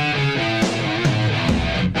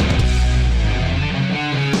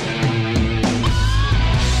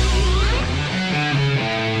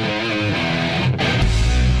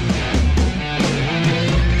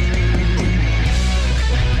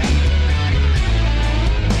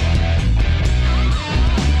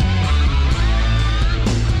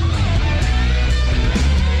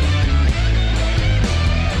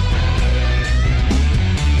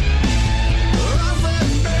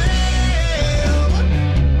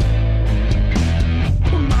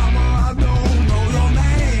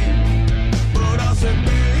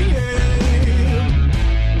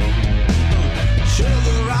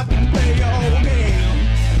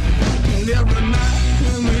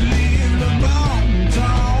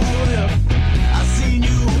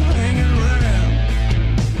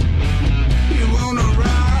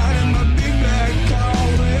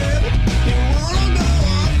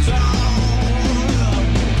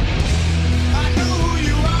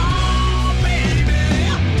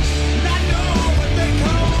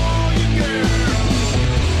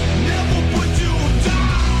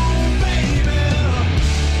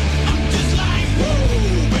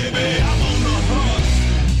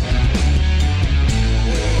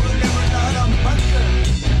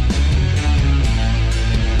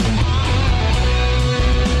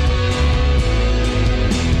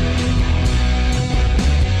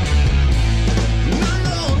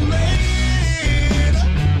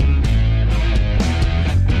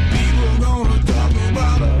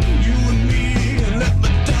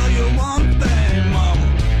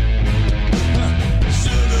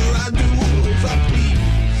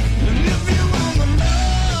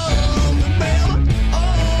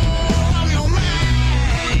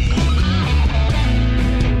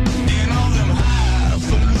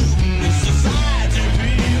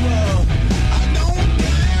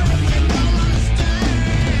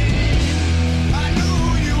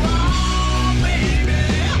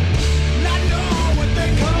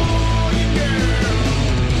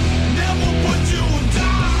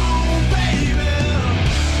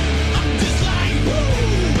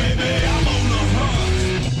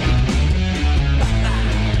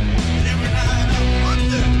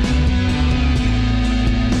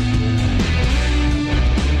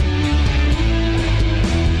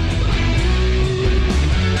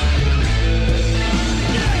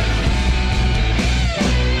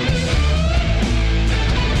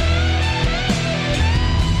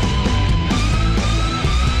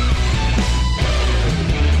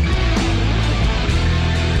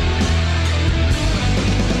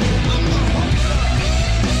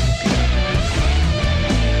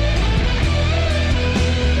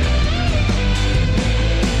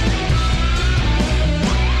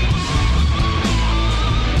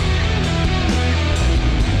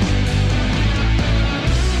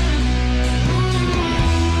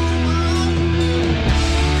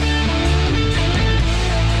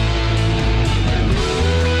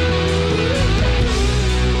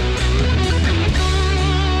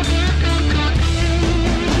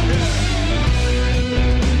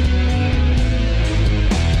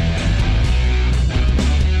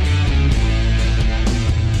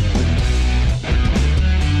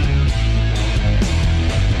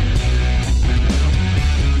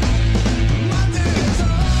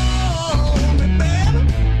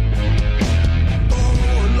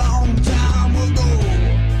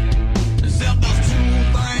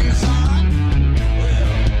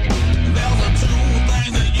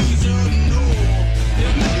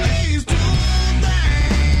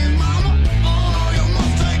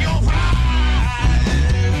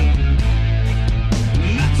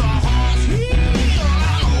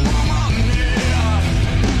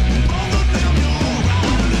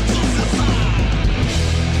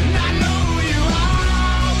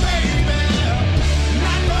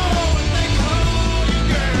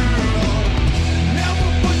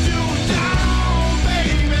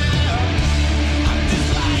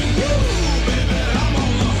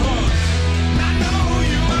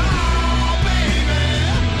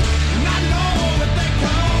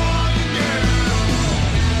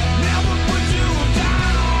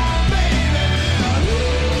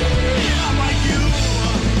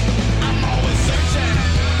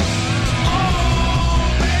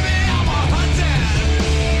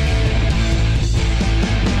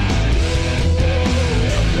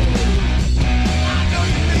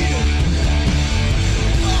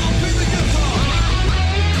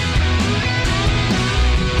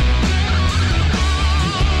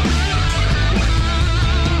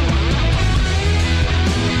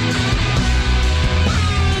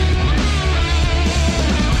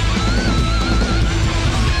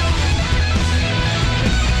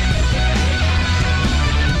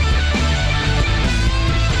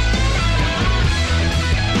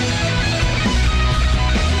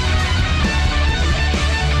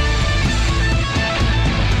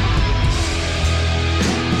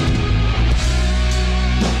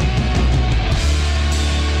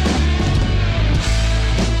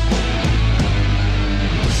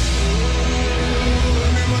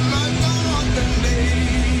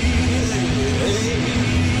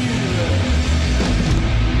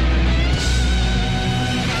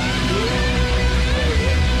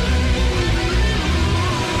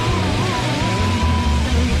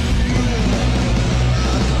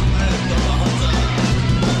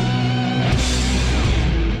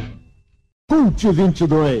 Cult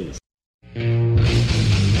 22.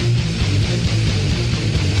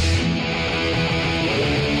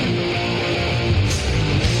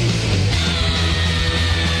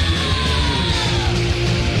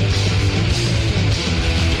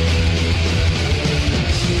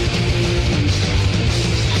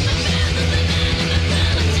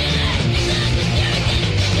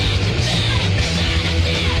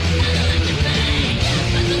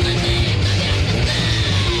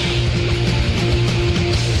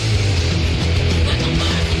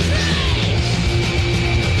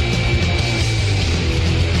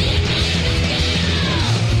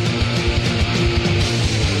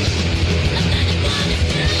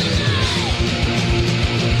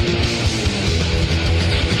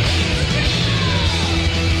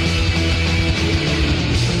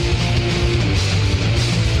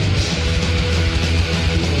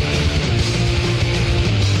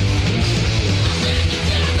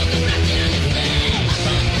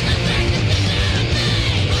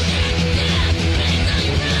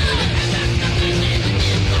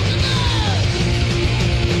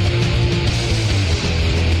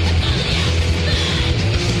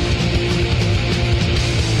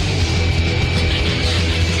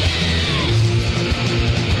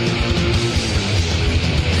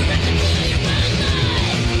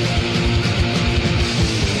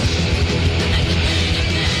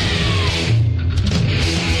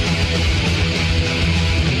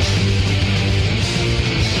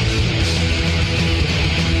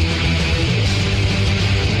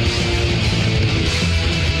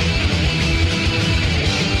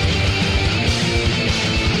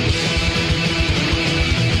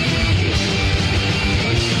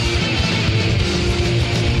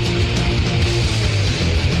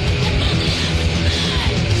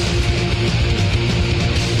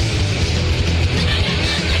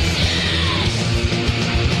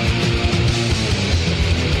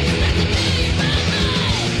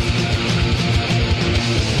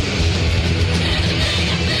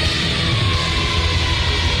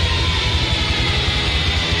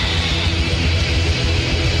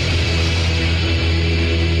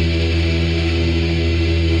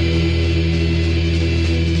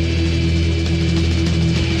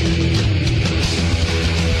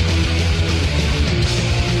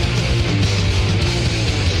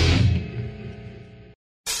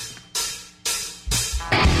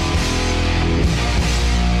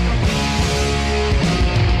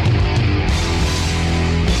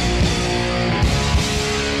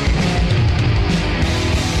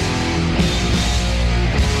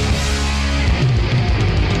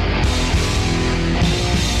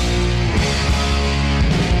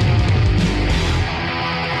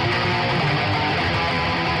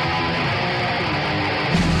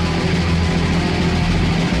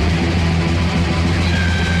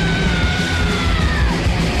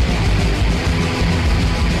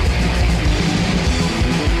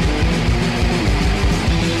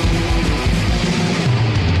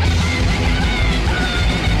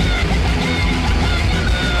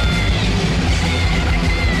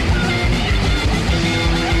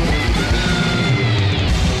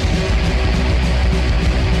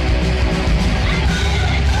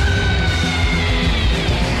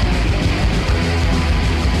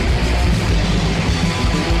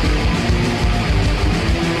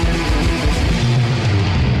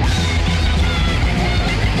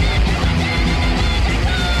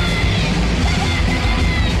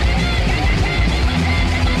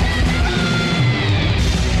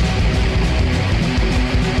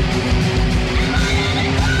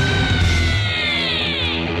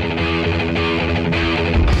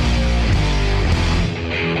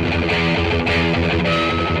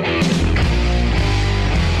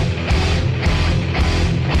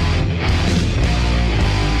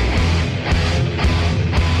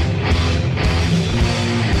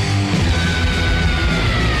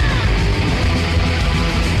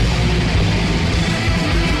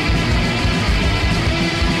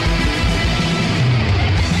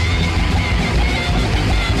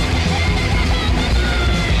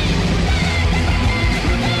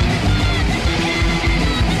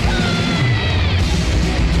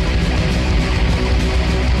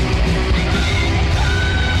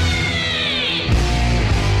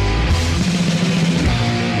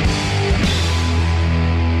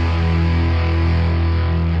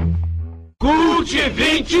 Cult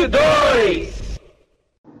 22!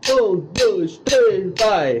 1, 2, 3,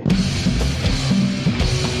 vai!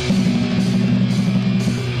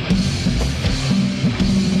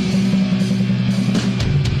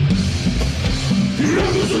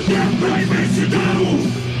 Tiramos o tempo da imensidão!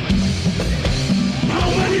 A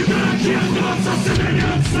humanidade é a nossa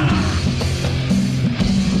semelhança!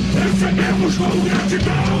 vivemos com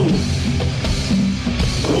gratidão.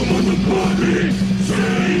 O mundo podre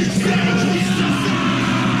sem justiça.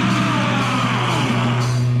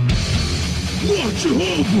 Morte,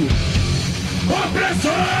 roubo,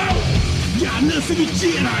 opressão, ganância e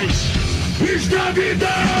mentiras, escravidão.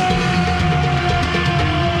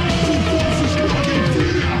 Impulsos podem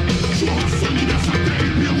fúria, jorra sangue dessa terra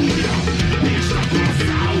em penúria. Esta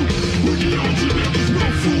colossal união de medos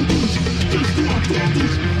profundos, texto a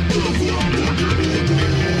todos, novo amor de mundo.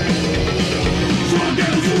 Só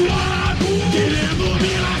Deus zoado, querendo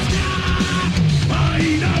me lascar.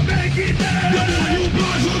 Ainda bem que demônio pra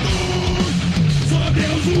ajudar. Só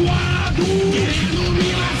Deus zoado, querendo me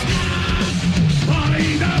lascar.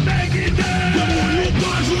 Ainda bem que demônio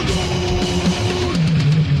pra ajudar.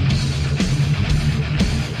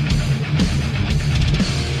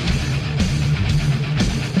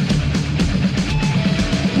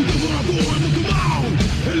 O devorador é muito mal.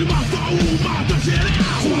 Ele mata mata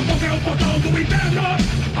geral. Sua boca é o portão do inferno.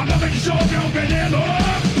 A boca que chove é o veneno.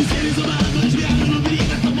 Os seres humanos viraram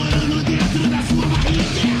briga, estão morando dentro da sua barriga.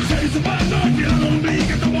 Os seres humanos viraram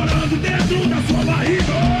briga, estão morando dentro da sua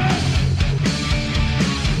barriga.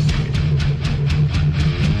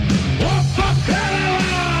 Opa, pera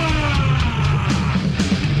lá!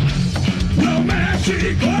 Não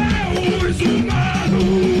mexe com os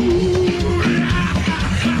humanos.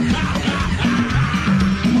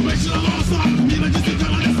 Não mexe na nossa comida,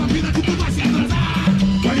 desencana dessa vida que tu vai se atrasar.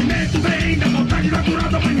 O alimento vem da vontade natural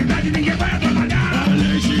da humanidade, ninguém vai atrapalhar. A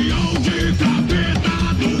legião de capeta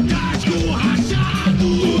do casco rachado.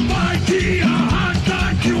 Tu vai te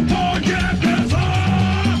arrastar que o bonde é pesado.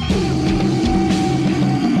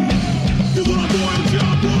 Devorador é o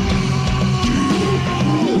diabo.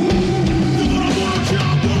 Devorador é o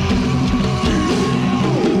diabo.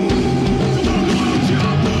 Devorador é o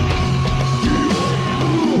diabo.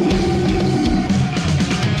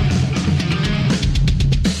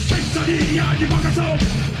 Pensaria de vocação,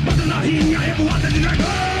 bota na rinha, revoada de dragão.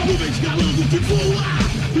 Nuvem de galango que voa,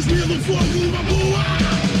 espirra fogo numa boa.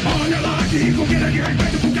 Olha lá que fogueira de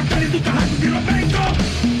respeito, porque a pele do carrasco virou peito.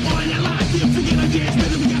 Olha lá que fogueira de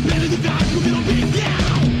respeito, porque a pele do carrasco virou peito.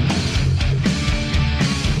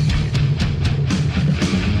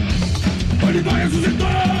 Ele vai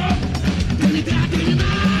ressuscitar, ele quer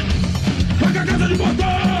terminar. Vai com a casa de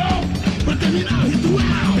botão, pra terminar o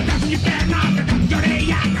ritual. Pedaço de perna, pedaço de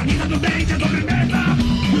orelha, camisa do dente, é sobremesa.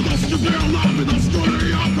 Pedaço de perna, pedaço de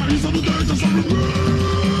orelha, camisa do dente, é sobremesa.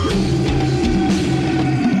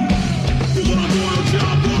 Devorador é o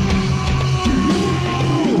diabo.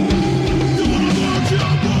 Devorador é o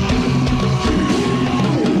diabo.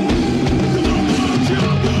 Devorador é o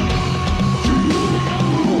diabo.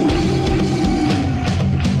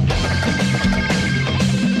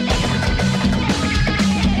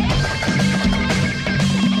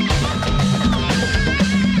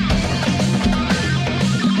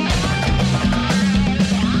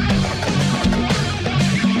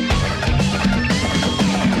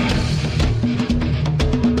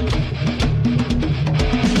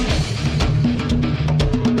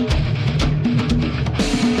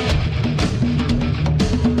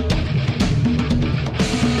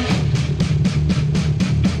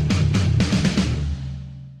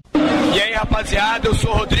 Rapaziada, eu sou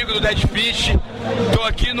o Rodrigo do Dead Fish. Tô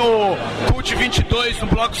aqui no Cult 22, no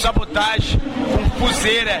bloco Sabotagem, com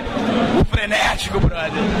Fuzeira, o frenético,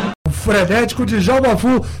 brother. O frenético de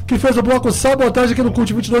Jalmafu, que fez o bloco Sabotagem aqui no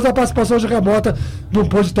Cult 22, a participação de remota. Não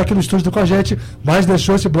pôde estar aqui no estúdio com a gente, mas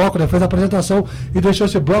deixou esse bloco, né? Fez a apresentação e deixou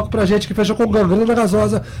esse bloco pra gente, que fechou com Gangrena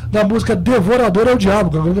Gasosa, da música Devorador é o Diabo.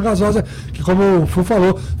 Gangrena Gasosa, que como o Fu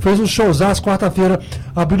falou, fez um showzaço quarta-feira,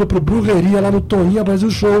 abrindo pro Brujeria lá no Toinha Brasil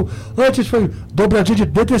Show. Antes foi dobradinha de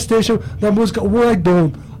Detestation, da música Why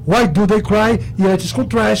Do They Cry, e antes com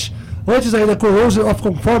Trash. Antes ainda com Corrosion of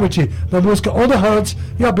Conformity, da música On The Hunt,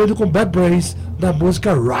 e abrindo com Bad Brains, da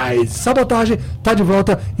música Rise. Sabotagem tá de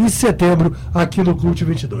volta em setembro aqui no Cult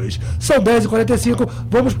 22. São 10h45,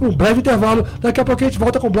 vamos para um breve intervalo. Daqui a pouco a gente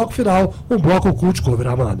volta com o bloco final, um bloco Cult Cover,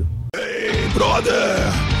 amado. Hey,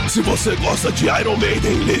 brother! Se você gosta de Iron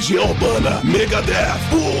Maiden, Legião Urbana, Megadeth,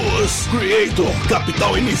 Puss, Creator,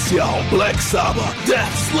 Capital Inicial, Black Sabbath,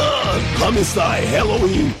 Death Slam, Rammstein,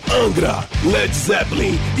 Halloween, Angra, Led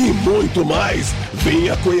Zeppelin e muito mais,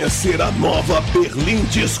 venha conhecer a nova Berlim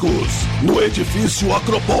Discos, no edifício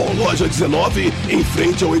Acropol, loja 19, em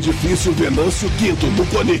frente ao edifício Venâncio Quinto, no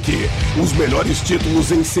Conic. Os melhores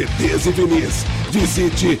títulos em CDs e vinis.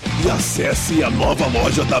 Visite e acesse a nova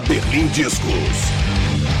loja da Berlim Discos.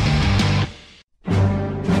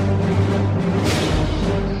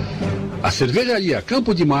 A cervejaria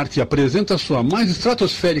Campo de Marte apresenta sua mais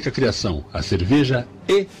estratosférica criação, a cerveja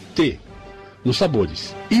ET, nos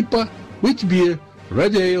sabores IPA, Wheat Beer,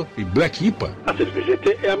 Red Ale e Black IPA. A cerveja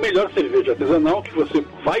ET é a melhor cerveja artesanal que você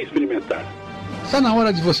vai experimentar. Está na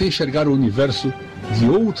hora de você enxergar o universo de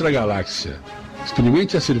outra galáxia.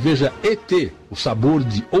 Experimente a cerveja ET, o sabor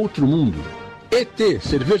de outro mundo. ET,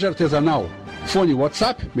 cerveja artesanal. Fone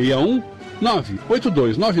WhatsApp 61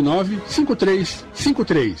 98299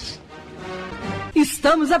 5353.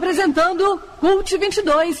 Estamos apresentando Cult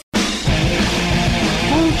 22.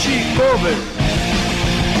 Cult Cover.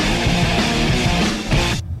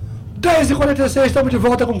 10h46, estamos de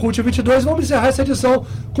volta com o Cult 22. Vamos encerrar essa edição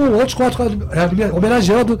com outros 4,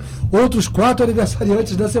 homenageando outros 4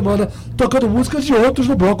 aniversariantes da semana, tocando músicas de outros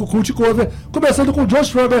no bloco Cult Cover. Começando com Joe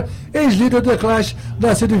Strummer, ex-líder do The Clash,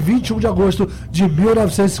 nascido em 21 de agosto de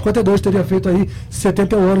 1952, teria feito aí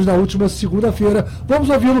 71 anos na última segunda-feira. Vamos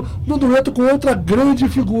ouvi-lo no dueto com outra grande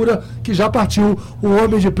figura que já partiu, o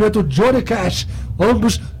Homem de Preto Johnny Cash,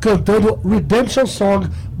 ambos cantando Redemption Song,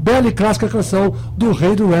 bela e clássica canção do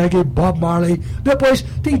rei do reggae, Bob Marley. Depois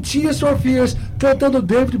tem Tears for Fears cantando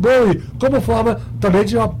David Bowie, como forma também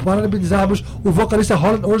de parabenizarmos o vocalista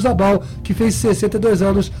Roland Orzabal, que fez 62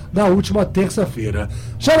 anos na última terça-feira.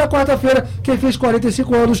 Já na quarta-feira, quem fez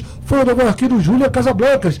 45 anos foi o novo-iorquino Julian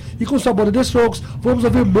Casablancas, e com sua banda The Strokes, vamos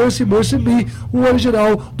ouvir Mercy Mercy Me, o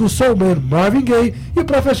original do soulman Marvin Gaye. E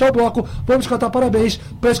para fechar o bloco, vamos cantar parabéns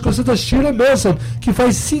para a escocesa Shirley Manson, que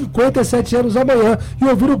faz 57 anos amanhã, e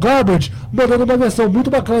ouvir o Garbage, mandando uma versão muito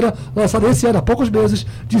bacana, lançada esse ano há poucos meses,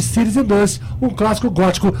 de Cities and Dust, um clássico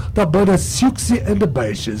gótico da banda Siouxsie and the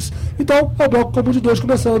Banshees. Então, é o bloco comum de 2,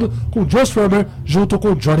 começando com Joe Strummer junto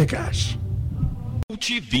com Johnny Cash.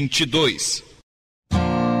 Cult 22.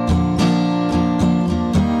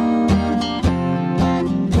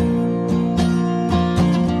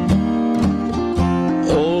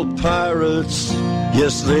 Old pirates,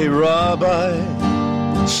 yes they rob I,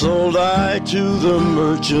 sold I to the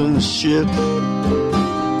merchant ship.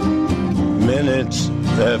 Minutes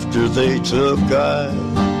after they took I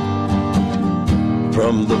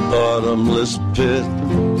from the bottomless pit,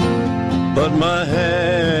 but my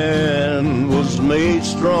hand was made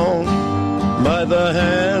strong by the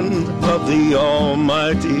hand of the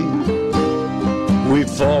Almighty. We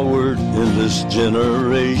forward in this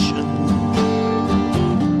generation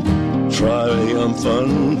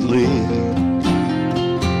triumphantly.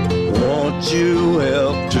 Won't you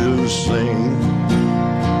help to sing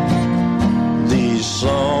these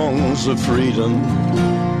songs of freedom?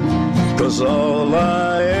 'Cause all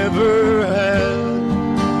I ever had,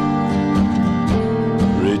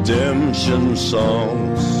 redemption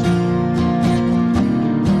songs,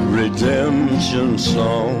 redemption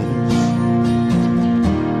songs.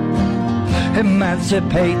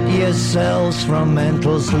 Emancipate yourselves from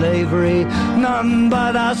mental slavery. None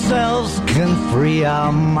but ourselves can free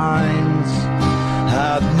our minds.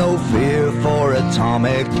 Have no fear for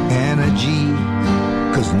atomic energy,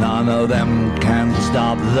 'cause none of them can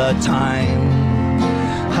stop the time.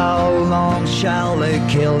 How long shall they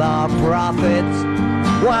kill our prophets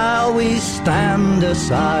while we stand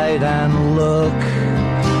aside and look?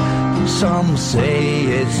 Some say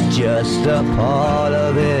it's just a part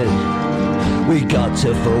of it. We got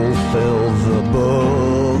to fulfill the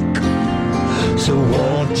book. So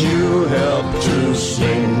won't you help to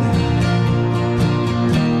sing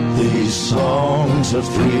these songs of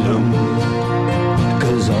freedom?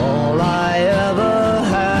 'Cause all I ever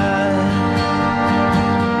had,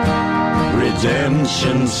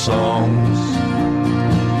 redemption songs,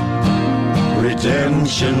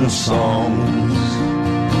 redemption songs,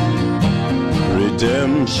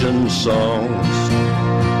 redemption songs.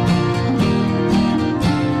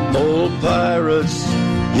 Old pirates,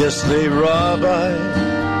 yes they rob I,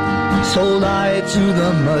 sold I to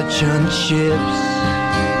the merchant ships.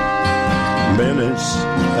 Minutes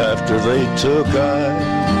after they took I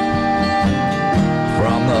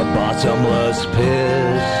from the bottomless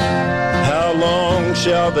pit. How long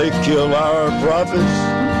shall they kill our prophets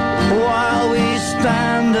while we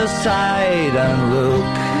stand aside and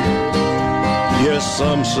look? Yes,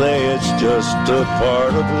 some say it's just a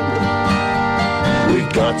part of it. We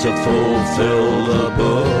got to fulfill the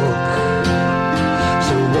book.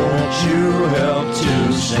 So won't you help to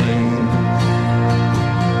sing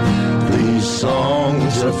these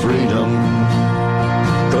songs of freedom?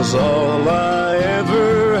 'Cause all I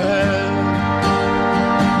ever had,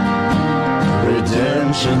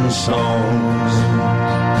 redemption songs.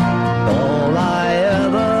 All I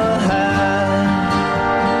ever had,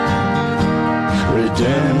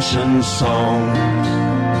 redemption songs.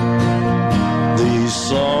 These these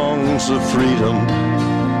songs of freedom,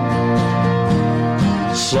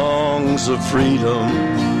 songs of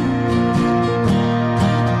freedom.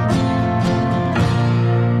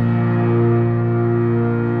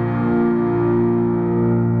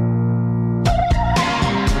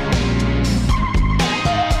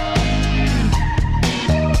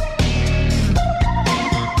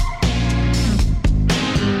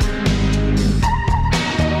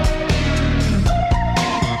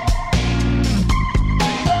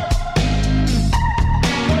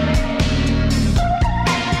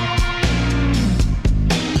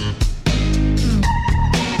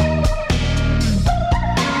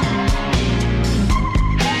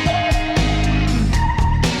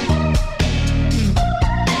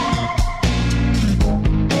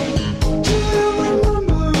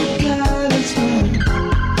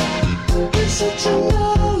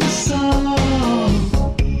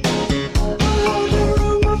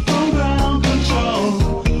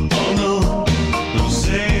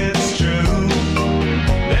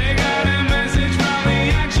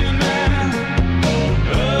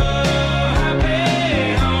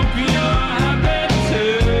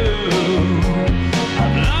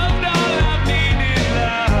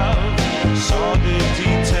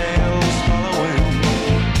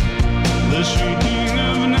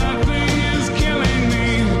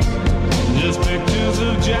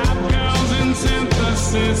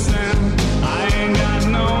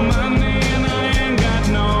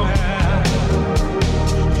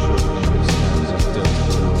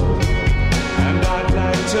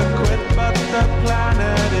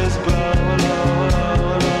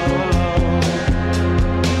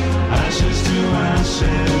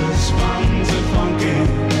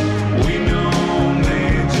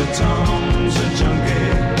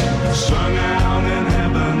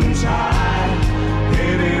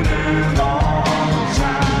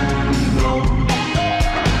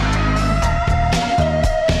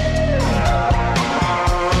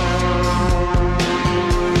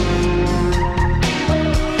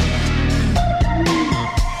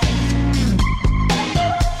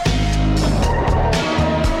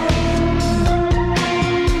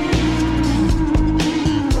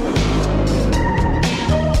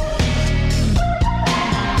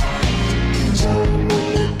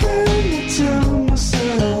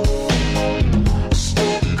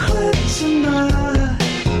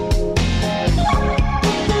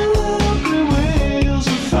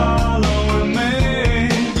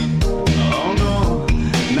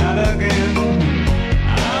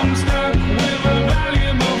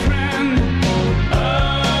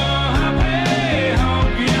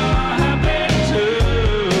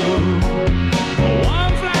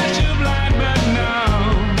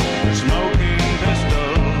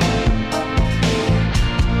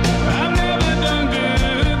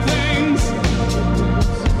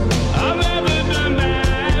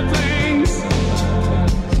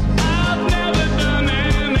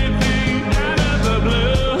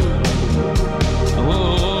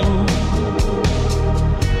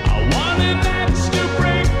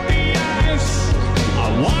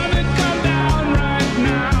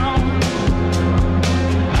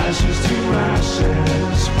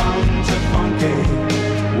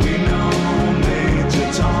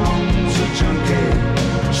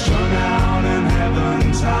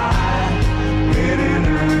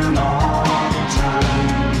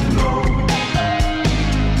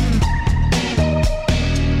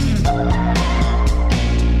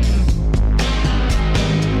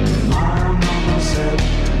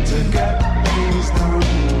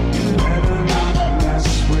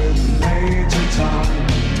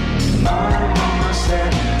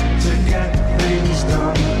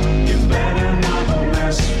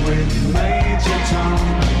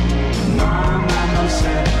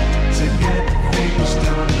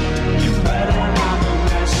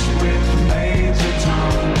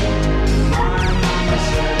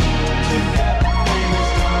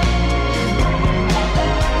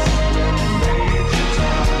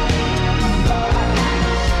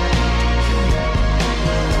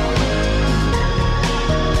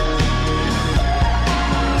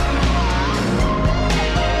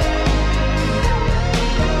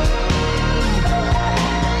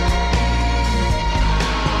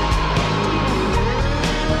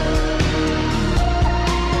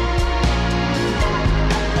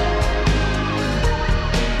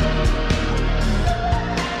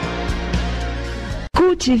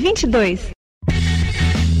 Cult 22.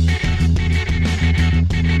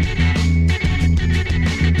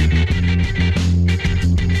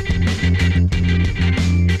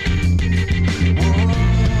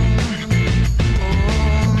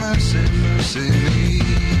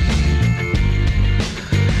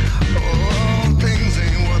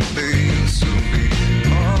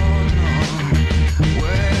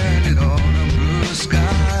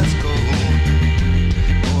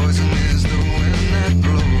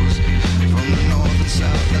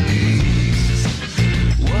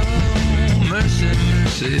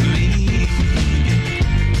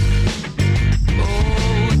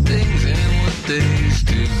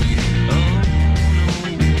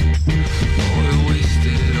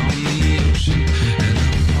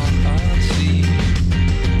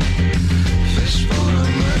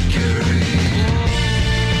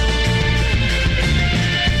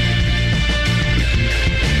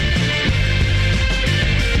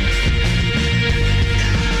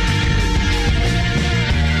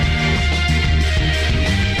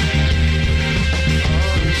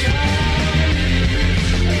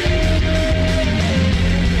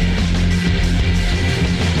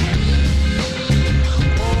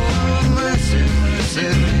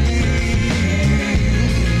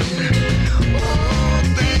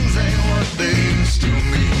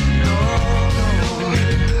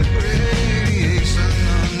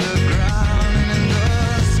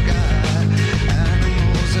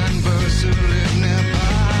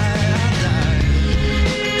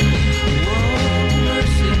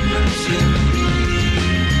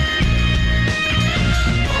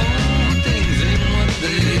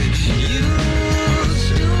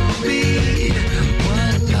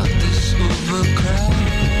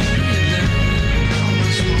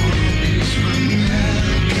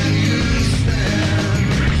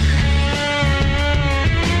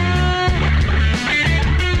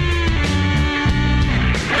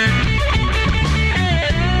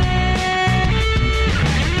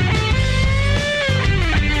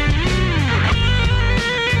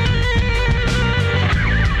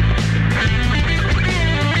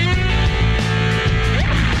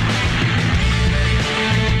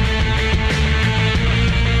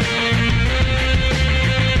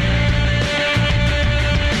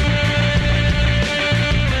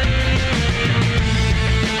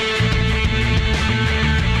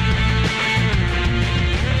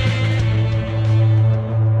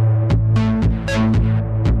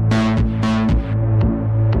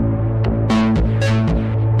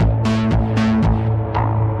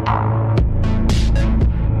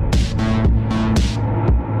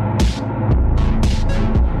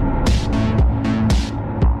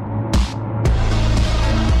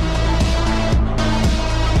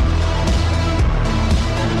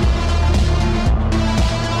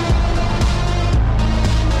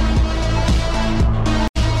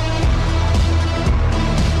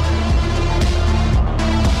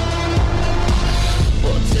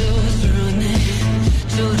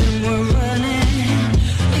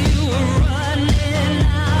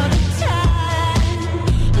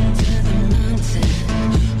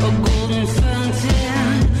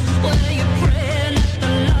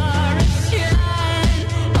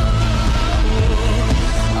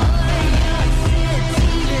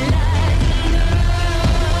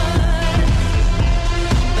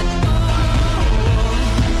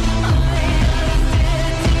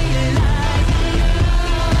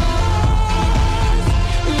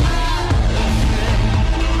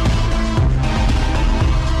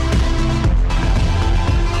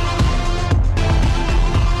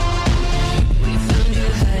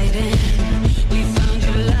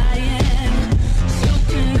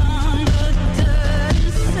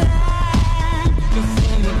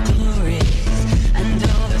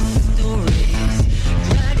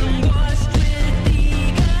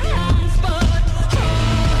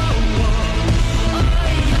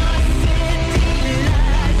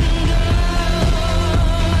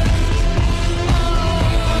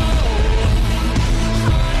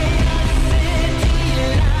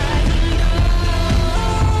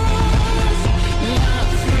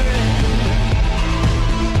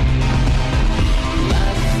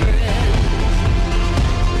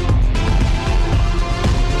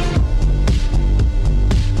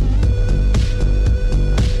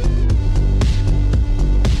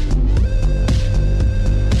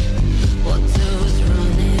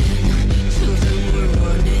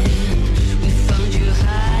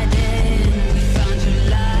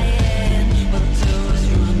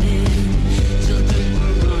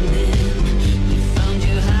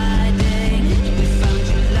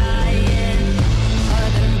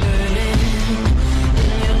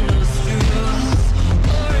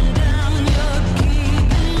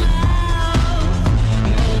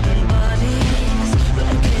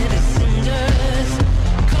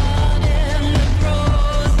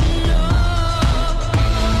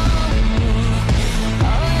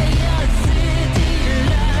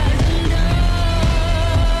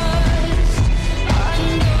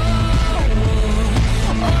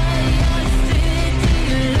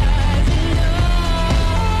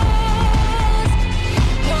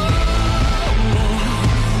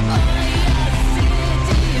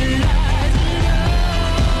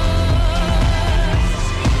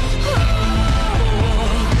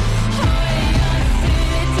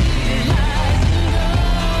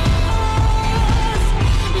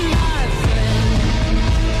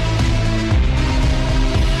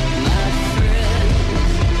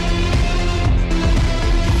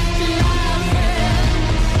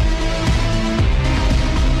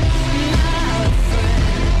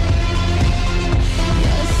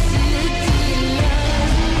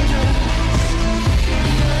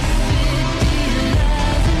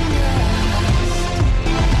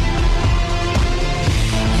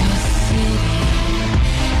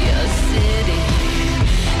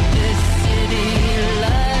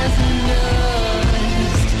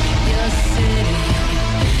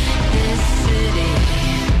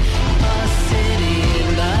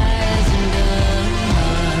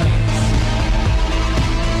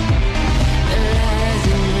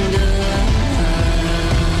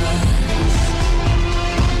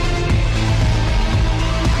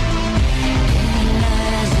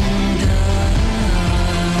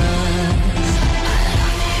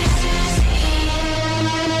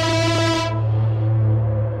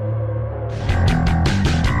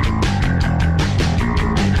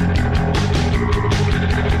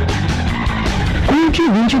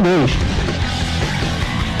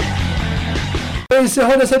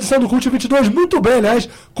 encerrando essa edição do Cult 22, muito bem, aliás,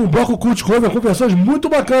 com o bloco Cult Cover, com versões muito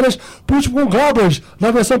bacanas, por último com Garbage,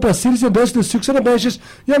 na versão para Series and Dance dos Six and the Benches,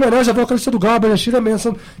 e homenagem à vocalista do Garbage, a Shira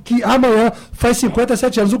Manson, que amanhã faz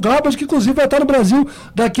 57 anos. O Garbage, que inclusive vai estar no Brasil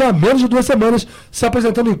daqui a menos de 2 semanas, se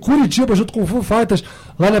apresentando em Curitiba, junto com o Foo Fighters,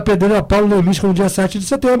 lá na Pedreira Paulo Lemisco, no dia 7 de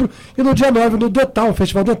setembro, e no dia 9 no Detal,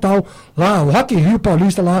 Festival Detal, lá, o Rock in Rio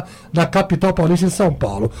Paulista, lá na capital paulista, em São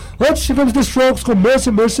Paulo. Antes tivemos The Strokes com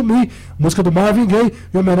Mercy, Mercy Me, música do Marvin Gaye,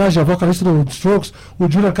 em homenagem ao vocalista do Strokes, o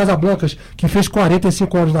Julian Casablancas, que fez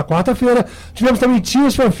 45 anos na quarta-feira. Tivemos também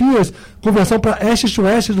Tears for Fears, com versão para Ashes to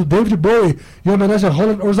Ashes, do David Bowie, em homenagem a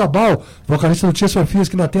Roland Orzabal, vocalista do Tears for Fears,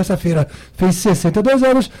 que na terça-feira fez 62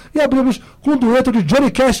 anos. E abrimos com o dueto de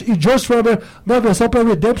Johnny Cash e Joe Strummer, na versão para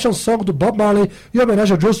Redemption Song do Bob Marley, em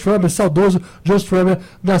homenagem ao Joe Strummer, saudoso Joe Strummer,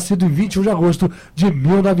 nascido em 21 de agosto de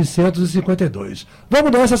 1952.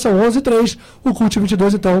 Vamos nessa, são 11h03, o Cult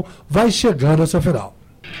 22 então vai chegando ao seu final.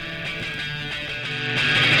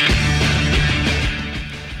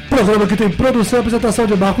 Programa que tem produção e apresentação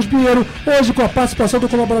de Marcos Pinheiro, hoje com a participação do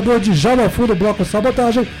colaborador de Djalma Fu do bloco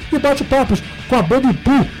Sabotagem, e bate-papos com a banda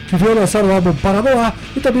YPU, que veio lançar o álbum Paranoá,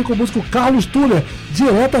 e também com o músico Carlos Thurler,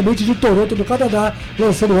 diretamente de Toronto, no Canadá,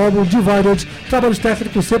 lançando o álbum Divided, trabalhos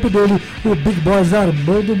técnicos sempre dele, o Big Boys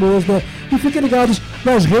Armando Mosna. E fiquem ligados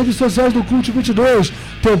nas redes sociais do Cult 22,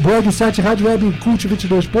 tem o blog, site rádio web em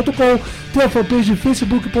cult22.com, tem a fanpage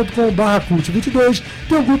facebook.com/cult22,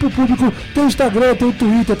 tem o grupo público, tem o Instagram, tem o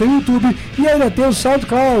Twitter, tem o YouTube e ainda tem o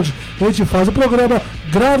SoundCloud. A gente faz o programa,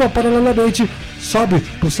 grava paralelamente, sobe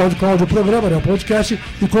pro SoundCloud o programa, né, o podcast,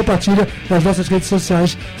 e compartilha nas nossas redes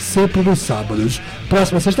sociais sempre nos sábados.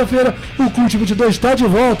 Próxima sexta-feira, o Cult 22 está de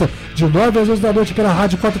volta, de 9 às 11 da noite pela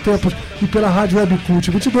Rádio 4 Tempos e pela Rádio Web Cult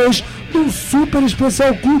 22, num super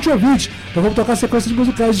especial Cult Ouvinte. Nós vamos tocar sequências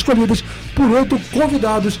musicais escolhidas por 8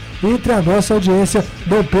 convidados entre a nossa audiência.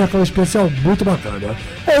 Não perca um especial muito bacana.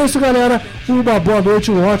 É isso, galera. Uma boa noite,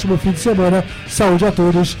 um ótimo fim de semana. Saúde a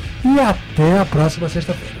todos e até a próxima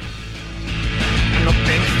sexta-feira.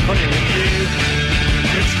 Nothing's funny with you.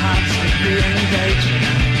 It's hard to be engaging.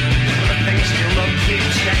 The things you love keep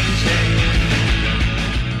changing.